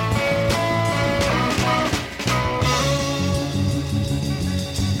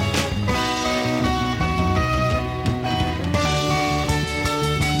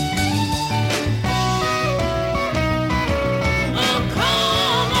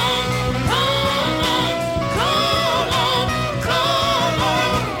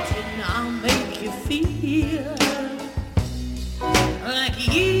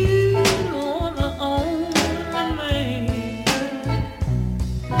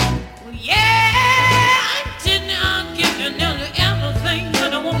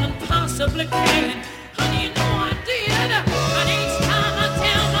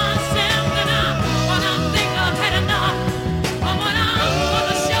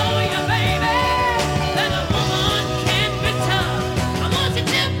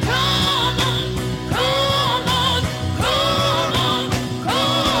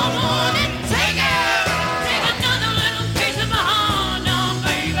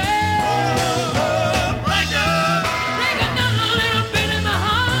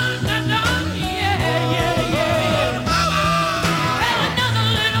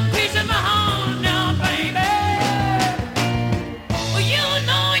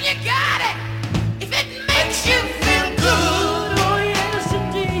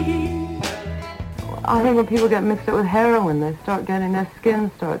 think when people get mixed up with heroin, their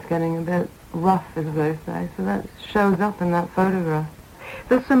skin starts getting a bit rough, as they say. So that shows up in that photograph.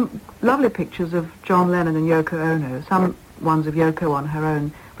 There's some lovely pictures of John Lennon and Yoko Ono, some ones of Yoko on her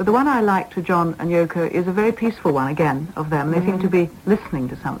own. But the one I liked to John and Yoko is a very peaceful one, again, of them. They seem to be listening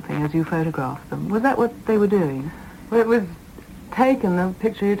to something as you photographed them. Was that what they were doing? Well, it was taken, the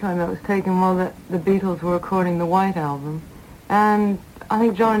picture you're talking about was taken while the Beatles were recording the White Album. And I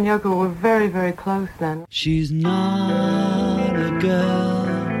think John and Yoko were very, very close then. She's not a girl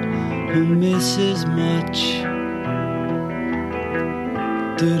who misses much.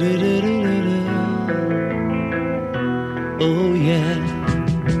 Do-do-do-do-do-do. Oh yeah.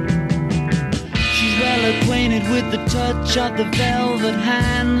 She's well acquainted with the touch of the velvet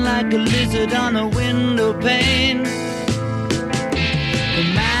hand, like a lizard on a window pane. The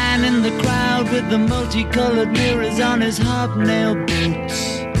man in the crowd with the multicolored mirrors on his hobnail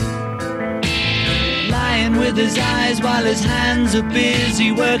boots, lying with his eyes while his hands are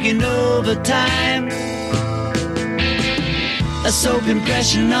busy working overtime. A soap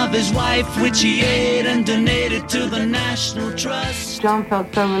impression of his wife, which he ate and donated to the National Trust. John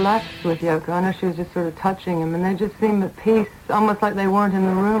felt so relaxed with Yoko. I know she was just sort of touching him, and they just seemed at peace, almost like they weren't in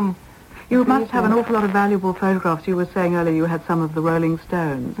the room. You must have an awful lot of valuable photographs. You were saying earlier you had some of the Rolling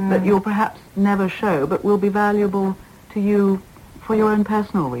Stones that you'll perhaps never show, but will be valuable to you for your own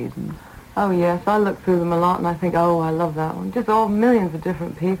personal reasons. Oh, yes. I look through them a lot, and I think, oh, I love that one. Just all millions of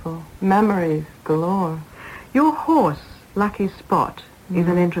different people. Memories galore. Your horse, Lucky Spot, is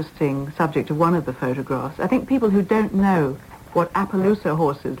an interesting subject of one of the photographs. I think people who don't know what Appaloosa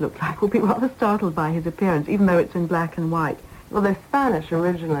horses look like will be rather startled by his appearance, even though it's in black and white. Well, they're Spanish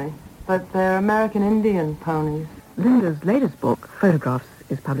originally, but they're American Indian ponies. Linda's latest book, Photographs,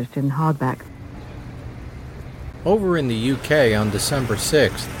 is published in hardback. Over in the UK on December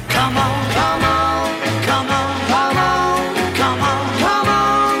 6th, Come on, come on, come on, come on, come on, come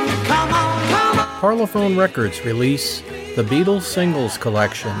on, come on, come on. Parlophone Records release the Beatles Singles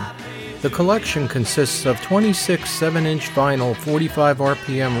Collection. The collection consists of 26 7-inch vinyl 45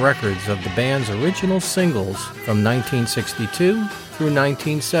 RPM records of the band's original singles from 1962 through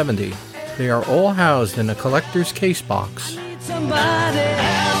 1970. They are all housed in a collector's case box. Somebody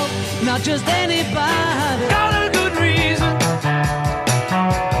help, not just anybody. Got a good reason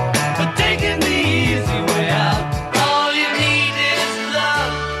for taking the easy way out. All you need is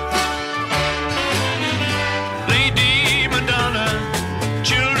love. Lady Madonna,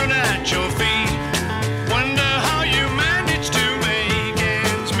 children at your feet. Wonder how you managed to make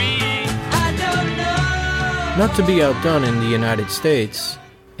ends meet. I don't know. Not to be outdone in the United States,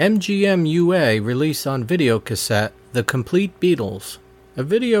 MGM UA released on videocassette The Complete Beatles, a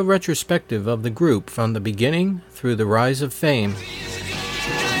video retrospective of the group from the beginning through the rise of fame.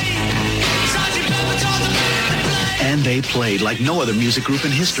 And they played like no other music group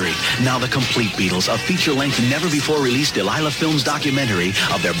in history. Now The Complete Beatles, a feature-length, never-before-released Delilah Films documentary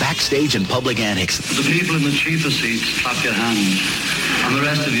of their backstage and public antics. The people in the cheaper seats, clap your hands. And the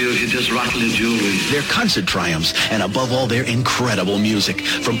rest of you just rattle your jewelry. Their concert triumphs, and above all, their incredible music.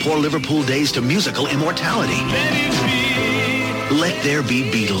 From poor Liverpool days to musical immortality. Let There Be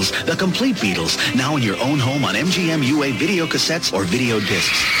Beatles, The Complete Beatles, now in your own home on MGM UA video cassettes or video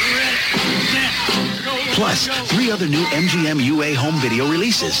discs. Plus, 3 other new MGM UA home video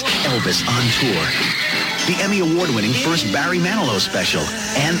releases. Elvis on Tour, the Emmy Award-winning first Barry Manilow special,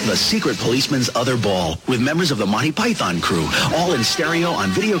 and The Secret Policeman's Other Ball, with members of the Monty Python crew, all in stereo on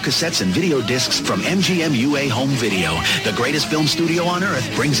video cassettes and video discs from MGM UA Home Video. The greatest film studio on earth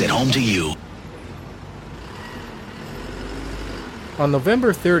brings it home to you. On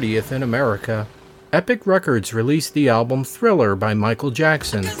November 30th in America, Epic Records released the album Thriller by Michael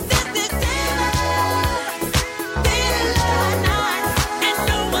Jackson.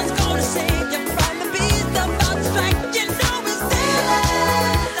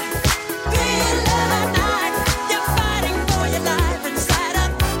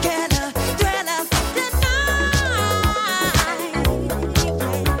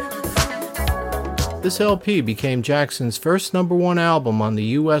 This LP became Jackson's first #1 album on the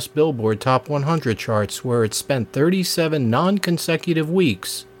U.S. Billboard Top 100 charts, where it spent 37 non-consecutive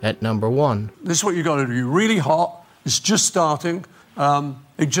weeks at #1. This is what you got to do. You're really hot. It's just starting.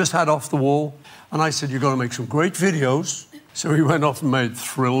 It just had Off the Wall. And I said, you've got to make some great videos. So he went off and made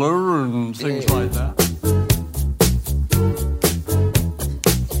Thriller and things like that.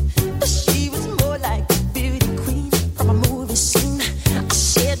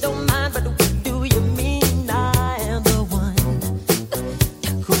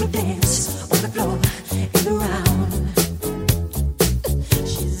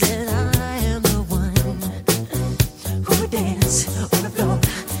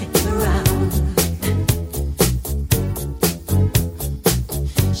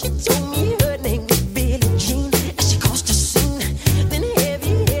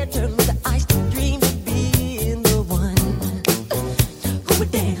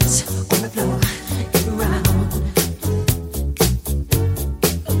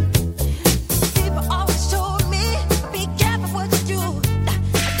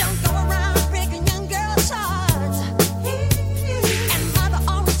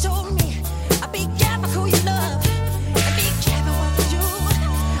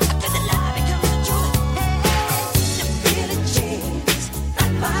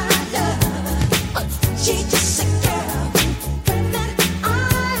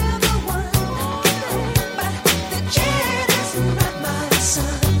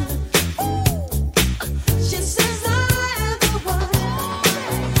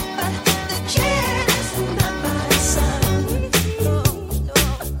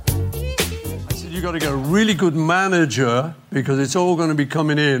 Really good manager, because it's all going to be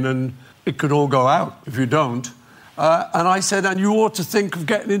coming in and it could all go out if you don't. And I said, and you ought to think of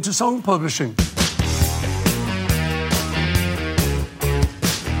getting into song publishing.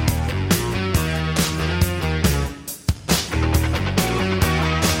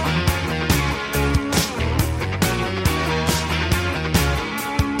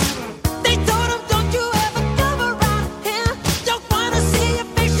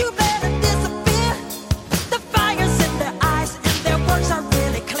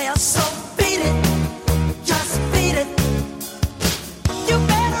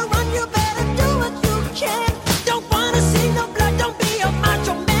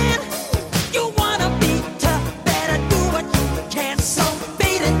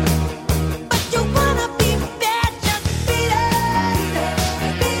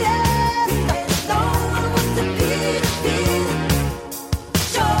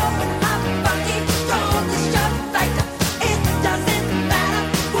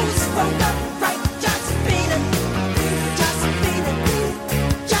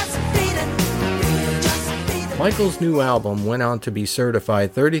 Michael's new album went on to be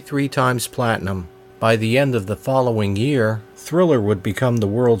certified 33 times platinum. By the end of the following year, Thriller would become the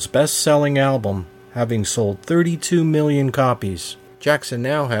world's best-selling album, having sold 32 million copies. Jackson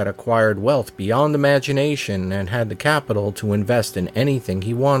now had acquired wealth beyond imagination and had the capital to invest in anything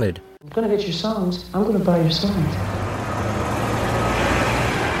he wanted. I'm going to get your songs. I'm going to buy your songs.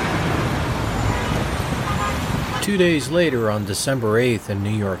 Two days later, on December 8th in New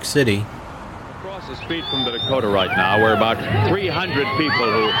York City, the street from the Dakota right now, where about 300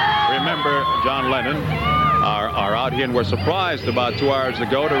 people who remember John Lennon are out here, and were surprised about 2 hours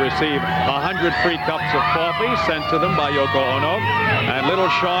ago to receive 100 free cups of coffee sent to them by Yoko Ono. And little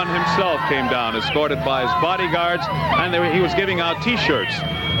Sean himself came down, escorted by his bodyguards, and he was giving out T-shirts.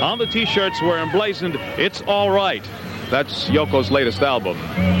 On the T-shirts were emblazoned, "It's All Right." That's Yoko's latest album.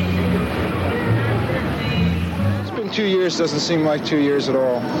 2 years doesn't seem like 2 years at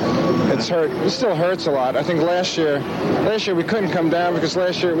all. It's hurt. It still hurts a lot. I think last year we couldn't come down because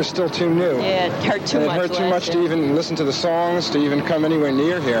last year it was still too new. Yeah, it hurt too much. It hurt too much to even listen to the songs, to even come anywhere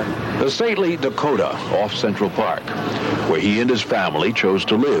near here. The stately Dakota off Central Park, where he and his family chose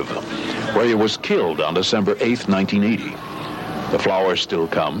to live, where he was killed on December 8th, 1980. The flowers still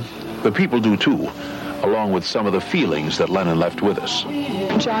come. The people do too, along with some of the feelings that Lennon left with us.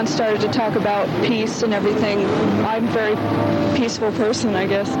 John started to talk about peace and everything. I'm a very peaceful person, I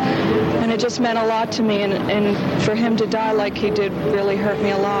guess. And it just meant a lot to me. And for him to die like he did really hurt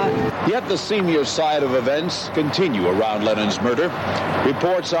me a lot. Yet the seamier side of events continue around Lennon's murder.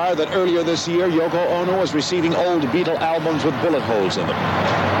 Reports are that earlier this year, Yoko Ono was receiving old Beatle albums with bullet holes in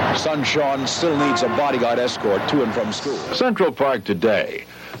them. Son Sean still needs a bodyguard escort to and from school. Central Park today,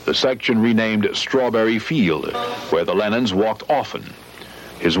 the section renamed Strawberry Field, where the Lennons walked often.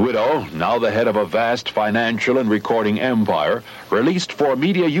 His widow, now the head of a vast financial and recording empire, released for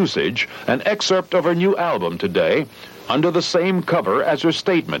media usage an excerpt of her new album today under the same cover as her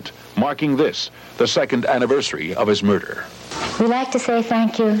statement, marking this, the second anniversary of his murder. We'd like to say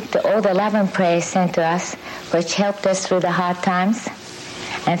thank you to all the love and praise sent to us, which helped us through the hard times.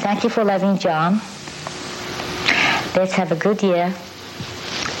 And thank you for loving John. Let's have a good year.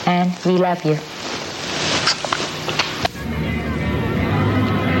 And we love you.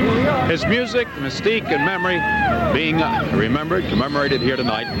 His music, mystique, and memory being commemorated here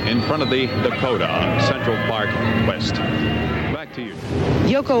tonight in front of the Dakota, Central Park West. Back to you.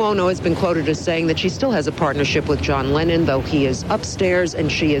 Yoko Ono has been quoted as saying that she still has a partnership with John Lennon, though he is upstairs and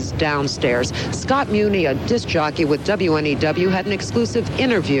she is downstairs. Scott Muni, a disc jockey with WNEW, had an exclusive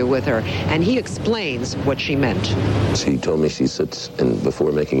interview with her, and he explains what she meant. She told me she sits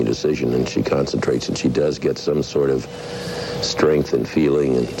before making a decision and she concentrates, and she does get some sort of strength and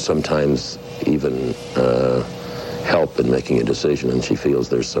feeling, and sometimes even help in making a decision, and she feels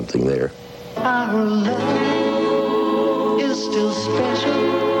there's something there. Our love is still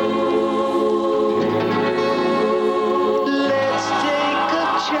special.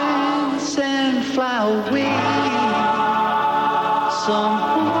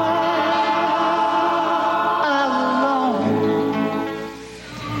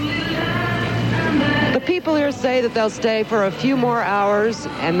 people here say that they'll stay for a few more hours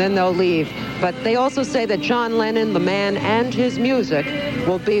and then they'll leave. But they also say that John Lennon, the man, and his music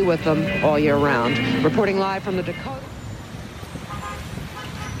will be with them all year round. Reporting live from the Dakota.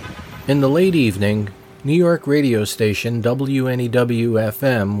 In the late evening, New York radio station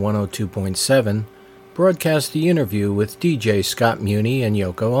WNEW-FM 102.7 broadcast the interview with DJ Scott Muni and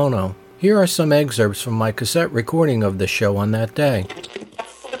Yoko Ono. Here are some excerpts from my cassette recording of the show on that day.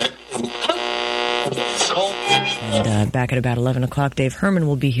 And back at about 11 o'clock, Dave Herman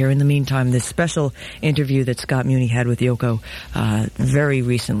will be here. In the meantime, this special interview that Scott Muni had with Yoko very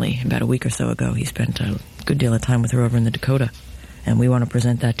recently, about a week or so ago. He spent a good deal of time with her over in the Dakota. And we want to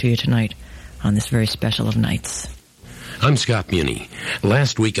present that to you tonight on this very special of nights. I'm Scott Muni.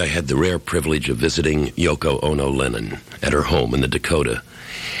 Last week I had the rare privilege of visiting Yoko Ono Lennon at her home in the Dakota.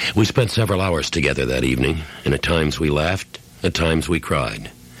 We spent several hours together that evening, and at times we laughed, at times we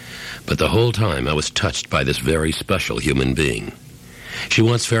cried. But the whole time I was touched by this very special human being. She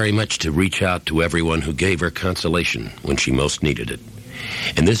wants very much to reach out to everyone who gave her consolation when she most needed it.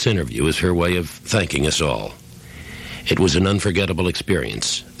 And this interview is her way of thanking us all. It was an unforgettable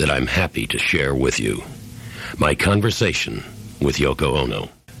experience that I'm happy to share with you. My conversation with Yoko Ono.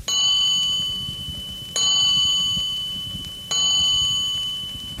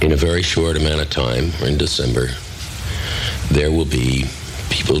 In a very short amount of time, in December, there will be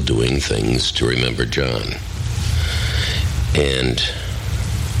people doing things to remember John. And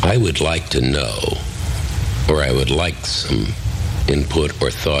I would like to know, or I would like some input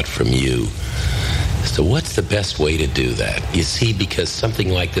or thought from you. So what's the best way to do that? You see, because something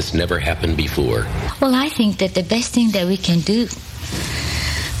like this never happened before. Well, I think that the best thing that we can do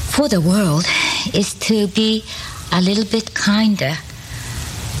for the world is to be a little bit kinder.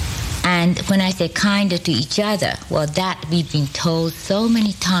 And when I say kinder to each other, well, that we've been told so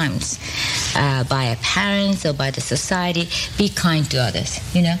many times by our parents or by the society, be kind to others,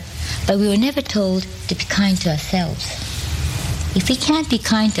 you know. But we were never told to be kind to ourselves. If we can't be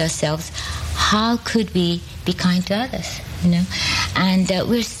kind to ourselves, how could we be kind to others, you know? And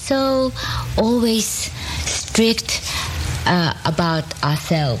we're so always strict about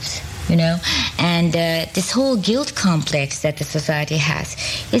ourselves, you know? And this whole guilt complex that the society has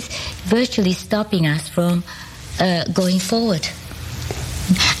is virtually stopping us from going forward.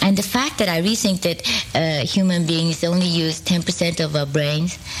 And the fact that I really think that human beings only use 10% of our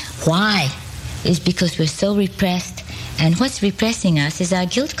brains, why? Is because we're so repressed. And what's repressing us is our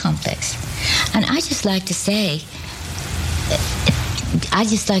guilt complex. And I just like to say, I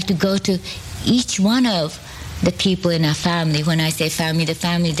just like to go to each one of the people in our family. When I say family, the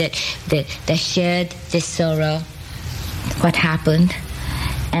family that shared this sorrow, what happened,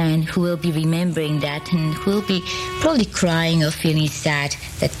 and who will be remembering that and who will be probably crying or feeling sad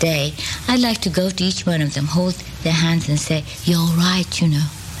that day. I'd like to go to each one of them, hold their hands and say, you're all right, you know.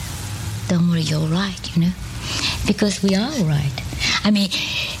 Don't worry, you're all right, you know. Because we are all right. I mean,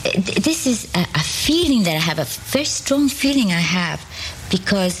 this is a feeling that I have, a very strong feeling I have,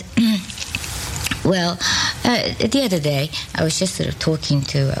 because, well, the other day, I was just sort of talking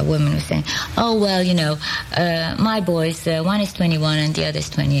to a woman who was saying, oh, well, you know, my boys, one is 21 and the other is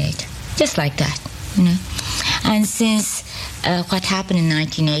 28. Just like that, you know. And since what happened in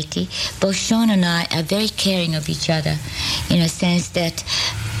 1980, both Sean and I are very caring of each other, in a sense that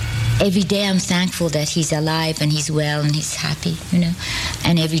every day I'm thankful that he's alive and he's well and he's happy, you know.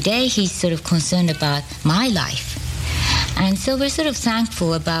 And every day he's sort of concerned about my life. And so we're sort of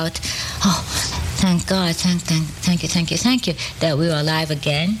thankful about, oh, thank God, thank you, that we were alive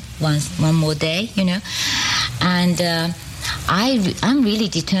again, one more day, you know. And I'm really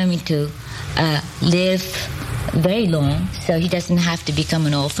determined to live very long so he doesn't have to become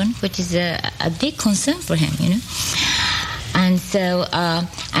an orphan, which is a big concern for him, you know. And so,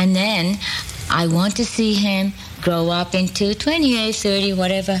 and then I want to see him grow up into 28, 30,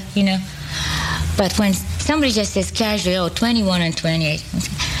 whatever, you know. But when somebody just says casually, oh, 21 and 28,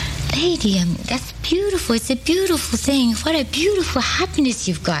 lady, that's beautiful. It's a beautiful thing. What a beautiful happiness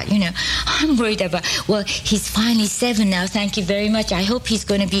you've got, you know. I'm worried about, well, he's finally 7 now, thank you very much. I hope he's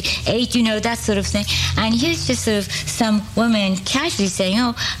going to be 8, you know, that sort of thing. And here's just sort of some woman casually saying,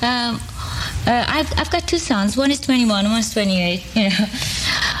 oh, I've got 2 sons. One is 21, one is 28, you know.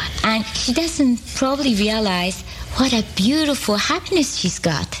 And she doesn't probably realize what a beautiful happiness she's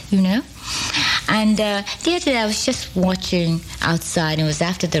got, you know. And the other day I was just watching outside, and it was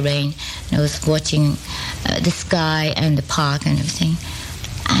after the rain, and I was watching the sky and the park and everything.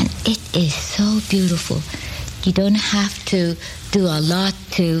 And it is so beautiful. You don't have to do a lot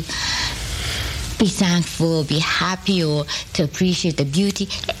to be thankful or be happy or to appreciate the beauty.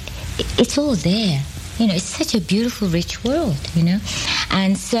 It's all there. it's such a beautiful, rich world,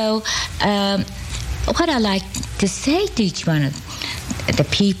 And so what I like to say to each one of the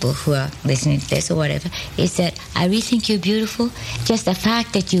people who are listening to this or whatever is that I really think you're beautiful. Just the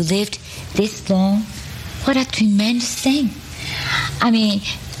fact that you lived this long, what a tremendous thing. I mean,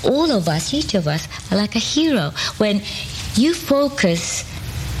 all of us, each of us, are like a hero. When you focus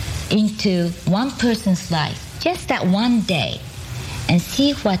into one person's life, just that one day, and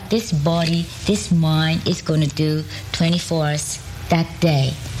see what this body, this mind is going to do 24 hours that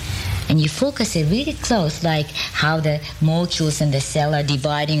day. And you focus it really close, like how the molecules in the cell are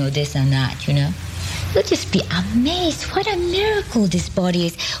dividing or this and that, You'll just be amazed. What a miracle this body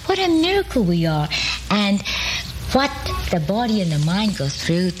is. What a miracle we are. And what the body and the mind goes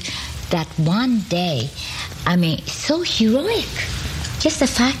through that one day, I mean, so heroic. Just the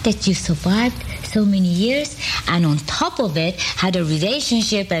fact that you survived so many years, and on top of it, had a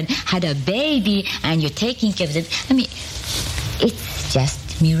relationship and had a baby, and you're taking care of it. I mean, it's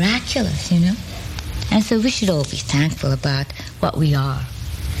just miraculous, And so we should all be thankful about what we are.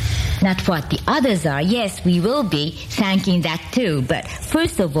 Not what the others are. Yes, we will be thanking that too. But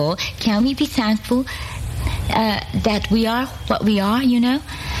first of all, can we be thankful that we are what we are,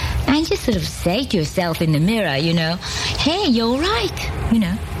 And just sort of say to yourself in the mirror, hey, you're all right,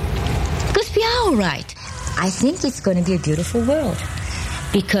 Because we are all right. I think it's going to be a beautiful world.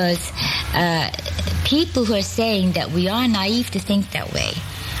 Because people who are saying that we are naive to think that way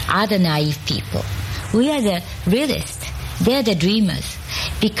are the naive people. We are the realists. They're the dreamers.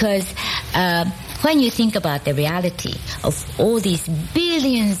 Because when you think about the reality of all these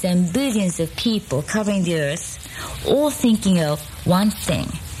billions and billions of people covering the earth, all thinking of one thing,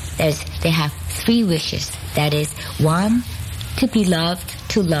 that is, they have 3 wishes. That is, 1, to be loved,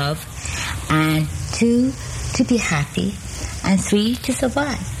 to love, and 2, to be happy, and 3, to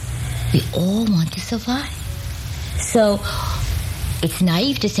survive. We all want to survive. So it's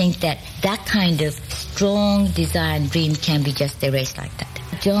naive to think that that kind of strong desire and dream can be just erased like that.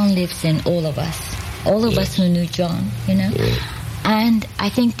 John lives in all of us who knew John, And I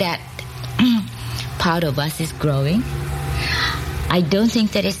think that part of us is growing. I don't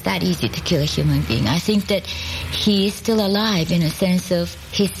think that it's that easy to kill a human being. I think that he is still alive in a sense of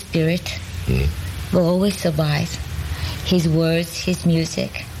his spirit will always survive. His words, his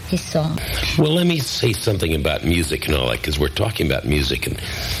music, his song. Well, let me say something about music and all that, because we're talking about music, and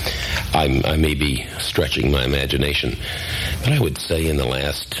I may be stretching my imagination, but I would say in the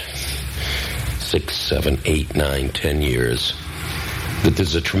last 6, 7, 8, 9, 10 years that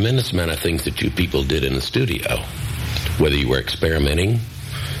there's a tremendous amount of things that you people did in the studio. Whether you were experimenting,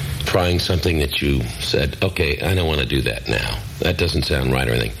 trying something that you said, okay, I don't want to do that now. That doesn't sound right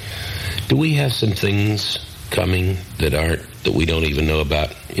or anything. Do we have some things coming that we don't even know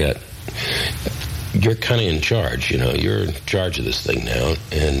about yet? You're kind of in charge, You're in charge of this thing now.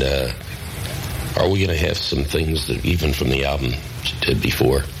 And are we going to have some things that even from the album that you did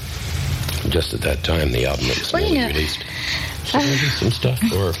before, just at that time, the album that was released? Some stuff?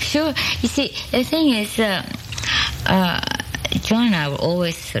 Or? Sure. You see, the thing is, John and I were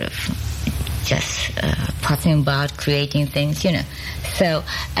always sort of just talking about creating things, So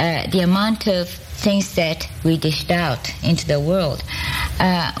the amount of things that we dished out into the world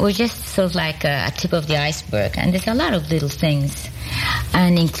were just sort of like a tip of the iceberg. And there's a lot of little things,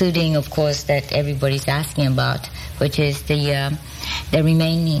 and including, of course, that everybody's asking about, which is the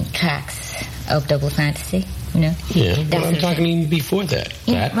remaining tracks of Double Fantasy. Yeah, well, I'm talking even before that.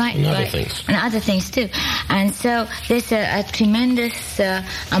 Yeah, that right, and other right. things. And other things, too. And so there's a tremendous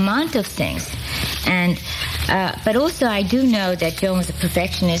amount of things. And but also I do know that John was a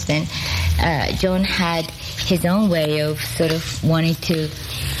perfectionist, and John had his own way of sort of wanting to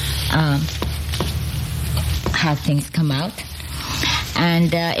have things come out.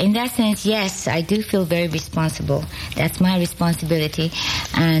 And in that sense, yes, I do feel very responsible. That's my responsibility.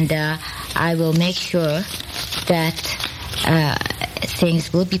 And I will make sure that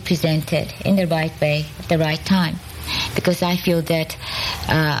things will be presented in the right way at the right time. Because I feel that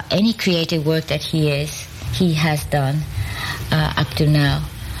any creative work that he has done up to now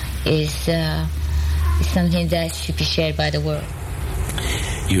is something that should be shared by the world.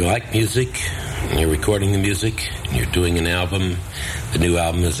 You like music, and you're recording the music, and you're doing an album. The new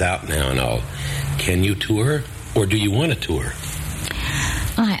album is out now and all. Can you tour, or do you want to tour?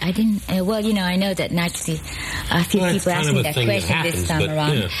 Oh, I didn't. Well, I know that naturally a few people asked me that question this time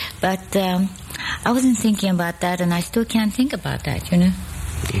around. Yeah. But I wasn't thinking about that, and I still can't think about that,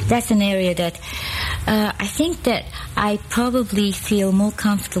 Mm-hmm. That's an area that I think that I probably feel more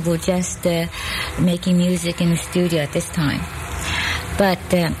comfortable just making music in the studio at this time. But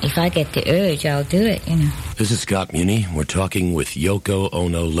if I get the urge, I'll do it, you know. This is Scott Muni. We're talking with Yoko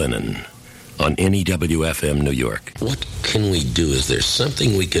Ono Lennon on NEWFM New York. What can we do? Is there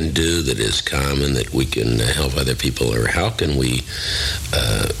something we can do that is common that we can help other people? Or how can we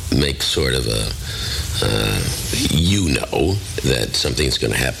make sort of a, that something's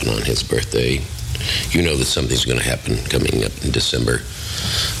going to happen on his birthday? You know that something's going to happen coming up in December.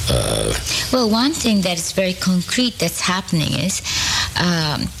 Well, one thing that is very concrete that's happening is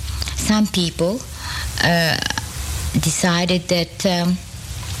some people decided that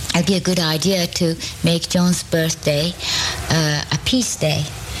it'd be a good idea to make John's birthday a peace day.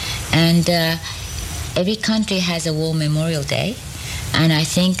 And every country has a war memorial day. And I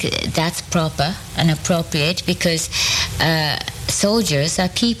think that's proper and appropriate because soldiers are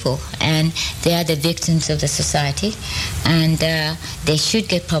people and they are the victims of the society. And they should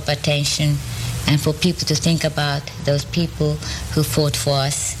get proper attention and for people to think about those people who fought for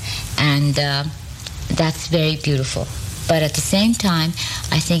us. And that's very beautiful. But at the same time,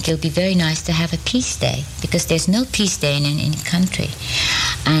 I think it would be very nice to have a peace day because there's no peace day in any country.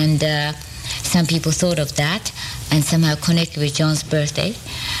 And some people thought of that and somehow connected with John's birthday.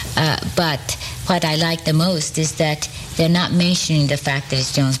 But what I like the most is that they're not mentioning the fact that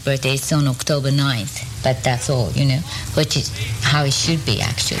it's John's birthday. It's on October 9th, but that's all, you know, which is how it should be,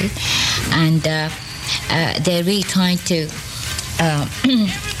 actually. And they're really trying to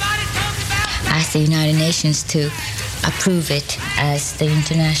ask the United Nations to approve it as the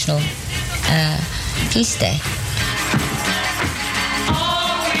International Peace Day.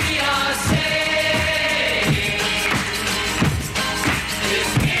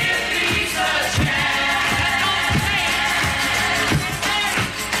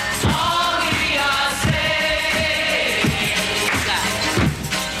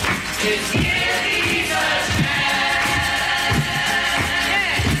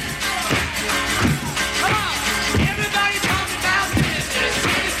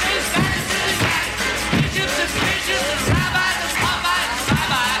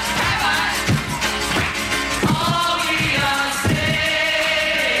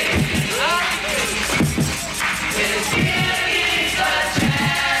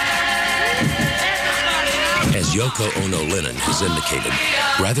 Yoko Ono Lennon has indicated,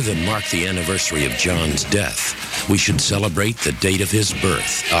 rather than mark the anniversary of John's death, we should celebrate the date of his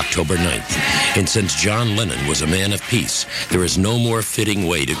birth, October 9th. And since John Lennon was a man of peace, there is no more fitting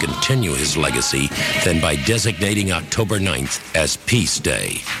way to continue his legacy than by designating October 9th as Peace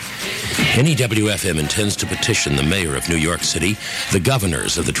Day. NEWFM intends to petition the mayor of New York City, the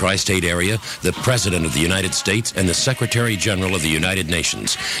governors of the tri-state area, the President of the United States, and the Secretary General of the United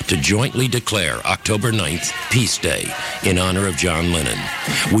Nations to jointly declare October 9th Peace Day in honor of John Lennon.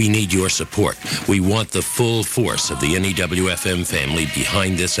 We need your support. We want the full force of the NEWFM family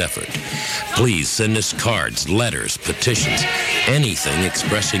behind this effort. Please send us cards, letters, petitions, anything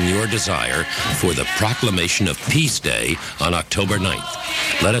expressing your desire for the proclamation of Peace Day on October 9th.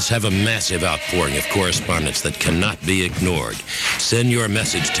 Let us have a massive outpouring of correspondence that cannot be ignored. Send your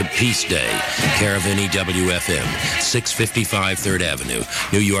message to Peace Day, care of NEWFM, 655 3rd Avenue,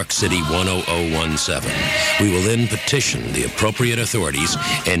 New York City 10017. We will then petition the appropriate authorities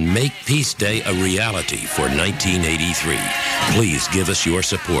and make Peace Day a reality for 1983. Please give us your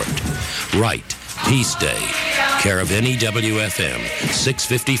support. Write Peace Day, care of NEWFM,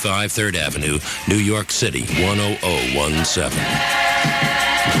 655 3rd Avenue, New York City 10017.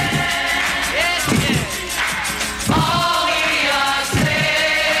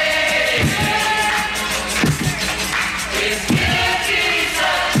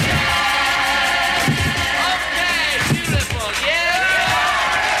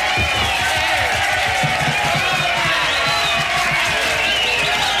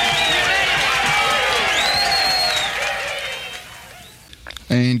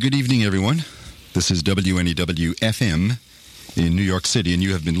 And good evening, everyone. This is WNEW-FM in New York City, and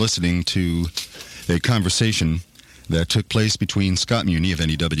you have been listening to a conversation that took place between Scott Muni of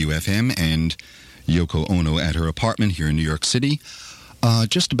NEWFM and Yoko Ono at her apartment here in New York City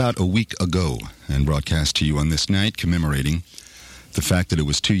just about a week ago, and broadcast to you on this night commemorating the fact that it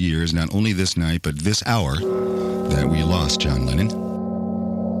was 2 years, not only this night, but this hour, that we lost John Lennon.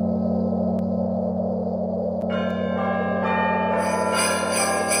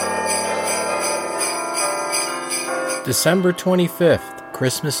 December 25th,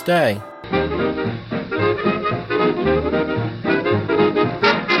 Christmas Day.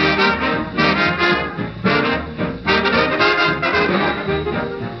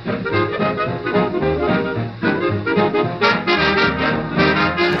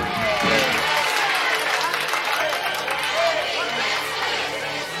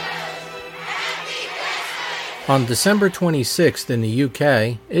 On December 26th in the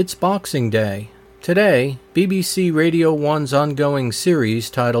UK, it's Boxing Day. Today, BBC Radio 1's ongoing series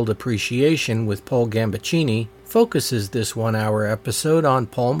titled Appreciation with Paul Gambaccini focuses this one-hour episode on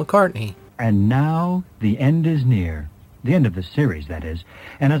Paul McCartney. And now, the end is near. The end of the series, that is.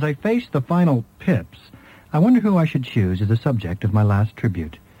 And as I face the final pips, I wonder who I should choose as the subject of my last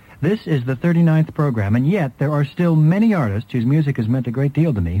tribute. This is the 39th program, and yet there are still many artists whose music has meant a great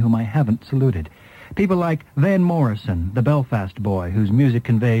deal to me whom I haven't saluted. People like Van Morrison, the Belfast boy, whose music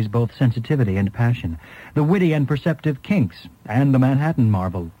conveys both sensitivity and passion. The witty and perceptive Kinks, and the Manhattan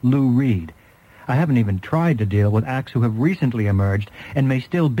marvel, Lou Reed. I haven't even tried to deal with acts who have recently emerged and may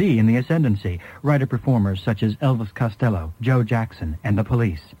still be in the ascendancy, writer-performers such as Elvis Costello, Joe Jackson, and the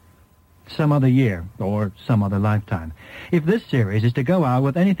Police. Some other year, or some other lifetime. If this series is to go out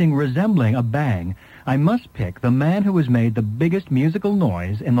with anything resembling a bang, I must pick the man who has made the biggest musical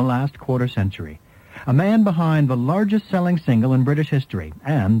noise in the last quarter century. A man behind the largest-selling single in British history,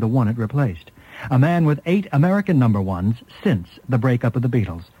 and the one it replaced. A man with 8 American number ones since the breakup of the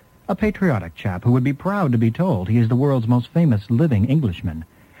Beatles. A patriotic chap who would be proud to be told he is the world's most famous living Englishman.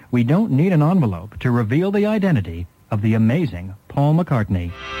 We don't need an envelope to reveal the identity of the amazing Paul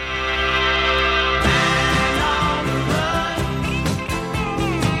McCartney.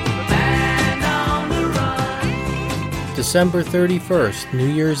 December 31st, New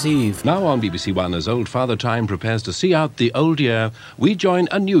Year's Eve. Now on BBC One, as Old Father Time prepares to see out the old year, we join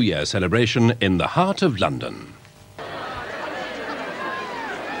a New Year celebration in the heart of London.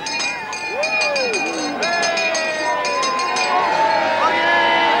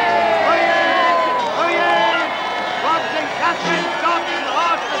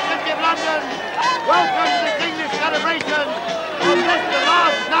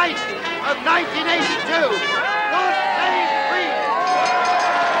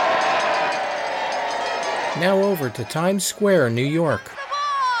 Now over to Times Square, New York.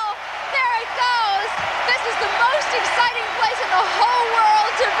 There it goes. This is the most exciting place in the whole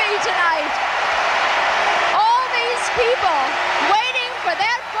world to be tonight. All these people waiting for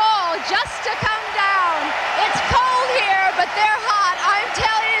that ball just to come down. It's cold here, but they're hot. I'm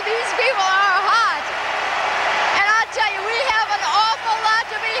telling you, these people are hot. And I'll tell you, we have an awful lot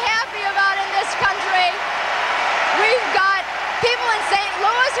to be happy about in this country. We've got people in St.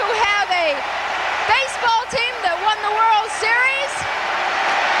 Louis who have a baseball team that won the World Series.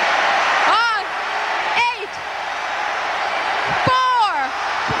 8, 4,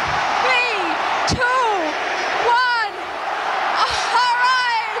 3, 2, 1. All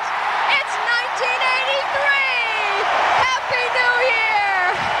right, it's 1983. Happy New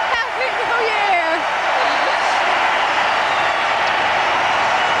Year. Happy New Year.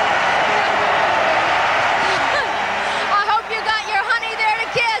 I hope you got your honey there to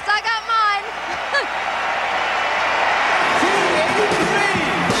kiss. I got mine.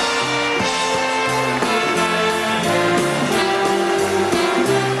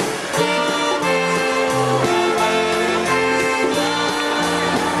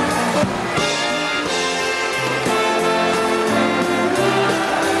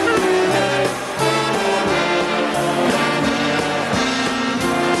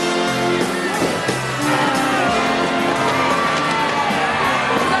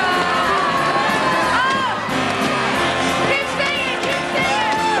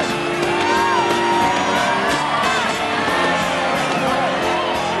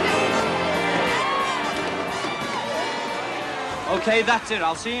 Okay, that's it.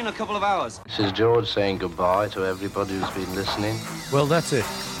 I'll see you in a couple of hours. This is George saying goodbye to everybody who's been listening. Well, that's it.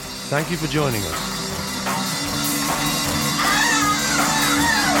 Thank you for joining us.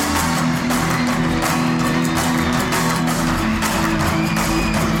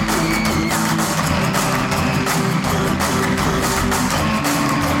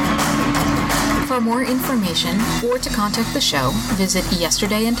 For more information or to contact the show, visit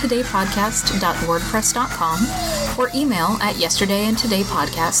yesterdayandtodaypodcast.wordpress.com or email at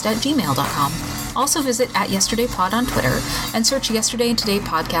yesterdayandtodaypodcast@gmail.com. Also visit @yesterdaypod on Twitter and search Yesterday and Today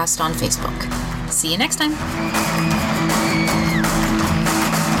Podcast on Facebook. See you next time.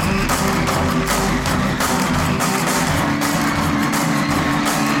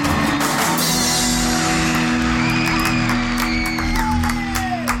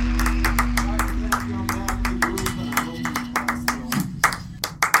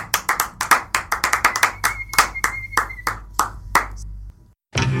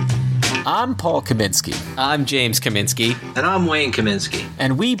 I'm Paul Kaminsky. I'm James Kaminsky. And I'm Wayne Kaminsky.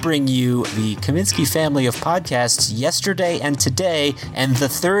 And we bring you the Kaminsky family of podcasts, Yesterday and Today, and the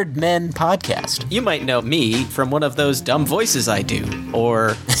Third Men podcast. You might know me from one of those dumb voices I do,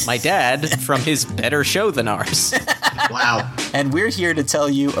 or my dad from his better show than ours. Wow. And we're here to tell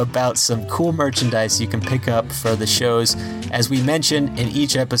you about some cool merchandise you can pick up for the shows. As we mention in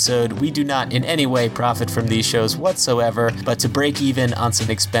each episode, we do not in any way profit from these shows whatsoever, but to break even on some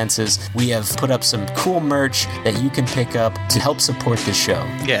expenses, we have put up some cool merch that you can pick up to help support the show.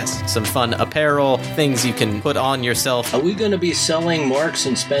 Yes, some fun apparel, things you can put on yourself. Are we going to be selling Marks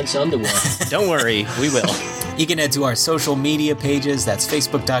and Spence underwear? Don't worry, we will. You can head to our social media pages. That's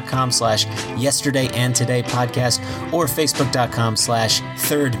facebook.com/Yesterday and Today podcast or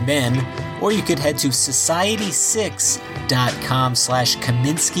facebook.com/thirdmen. Or you could head to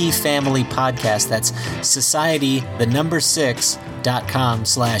society6.com/Kaminsky Family Podcast. That's society, the number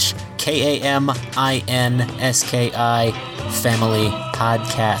 6.com/KAMINSKI Family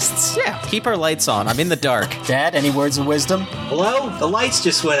Podcasts. Yeah, keep our lights on. I'm in the dark. Dad, any words of wisdom? Hello? The lights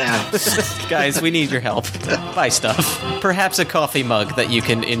just went out. Guys, we need your help. Buy stuff. Perhaps a coffee mug that you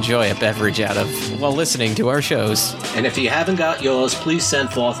can enjoy a beverage out of while listening to our shows. And if you haven't got yours, please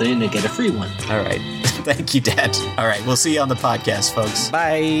send forth in to get a free one. All right. Thank you, Dad. All right, we'll see you on the podcast, folks.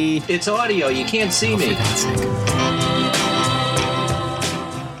 Bye. It's audio. You can't see me. For God's sake.